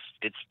me,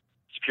 it's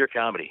pure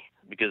comedy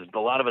because a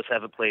lot of us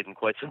haven't played in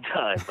quite some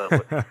time, but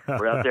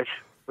we're out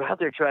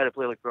there trying to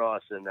play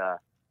lacrosse, and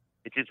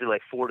it's usually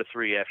like 4 to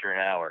 3 after an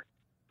hour.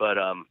 But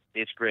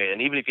it's great,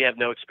 and even if you have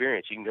no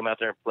experience, you can come out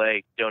there and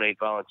play, donate,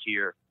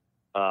 volunteer,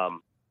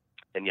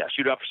 and yeah,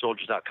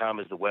 shootoutforsoldiers.com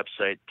is the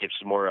website. Gives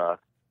some more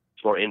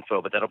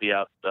info, but that'll be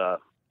out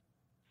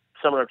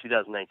summer of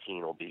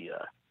 2019. Will be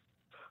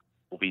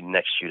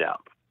next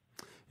shootout.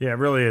 Yeah, it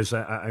really is.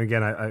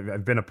 Again,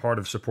 I've been a part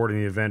of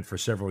supporting the event for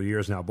several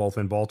years now, both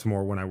in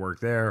Baltimore when I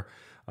worked there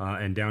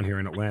and down here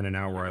in Atlanta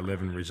now where I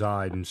live and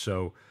reside. And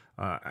so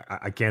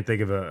I can't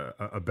think of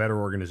a better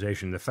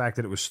organization. The fact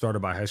that it was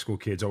started by high school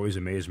kids always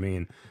amazed me,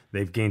 and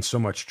they've gained so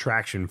much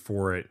traction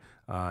for it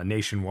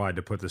nationwide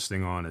to put this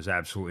thing on is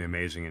absolutely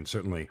amazing. And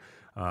certainly,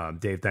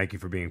 Dave, thank you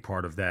for being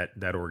part of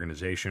that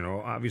organization.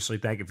 Well, obviously,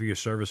 thank you for your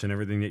service and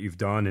everything that you've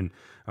done. And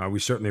we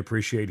certainly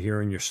appreciate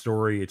hearing your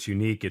story. It's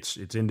unique,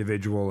 it's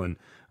individual, and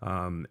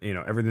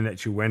everything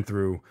that you went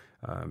through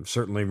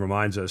certainly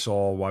reminds us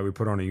all why we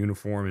put on a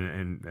uniform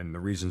and the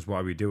reasons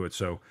why we do it.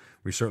 So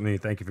we certainly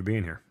thank you for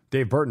being here.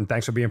 Dave Burton,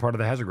 thanks for being part of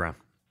the Hazard Ground.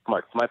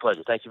 Mark, my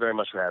pleasure. Thank you very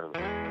much for having me.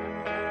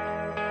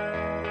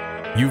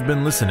 You've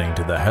been listening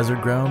to the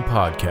Hazard Ground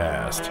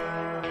Podcast,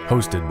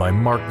 hosted by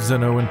Mark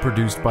Zeno and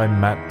produced by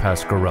Matt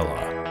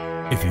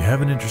Pasquarella. If you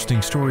have an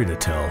interesting story to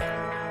tell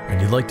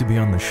and you'd like to be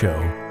on the show,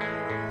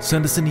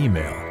 send us an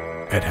email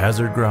at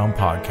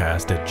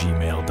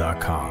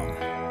hazardgroundpodcast@gmail.com.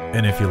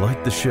 And if you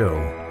like the show,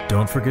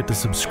 don't forget to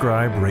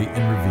subscribe, rate,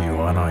 and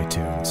review on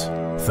iTunes.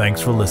 Thanks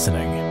for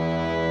listening.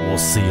 We'll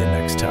see you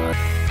next time.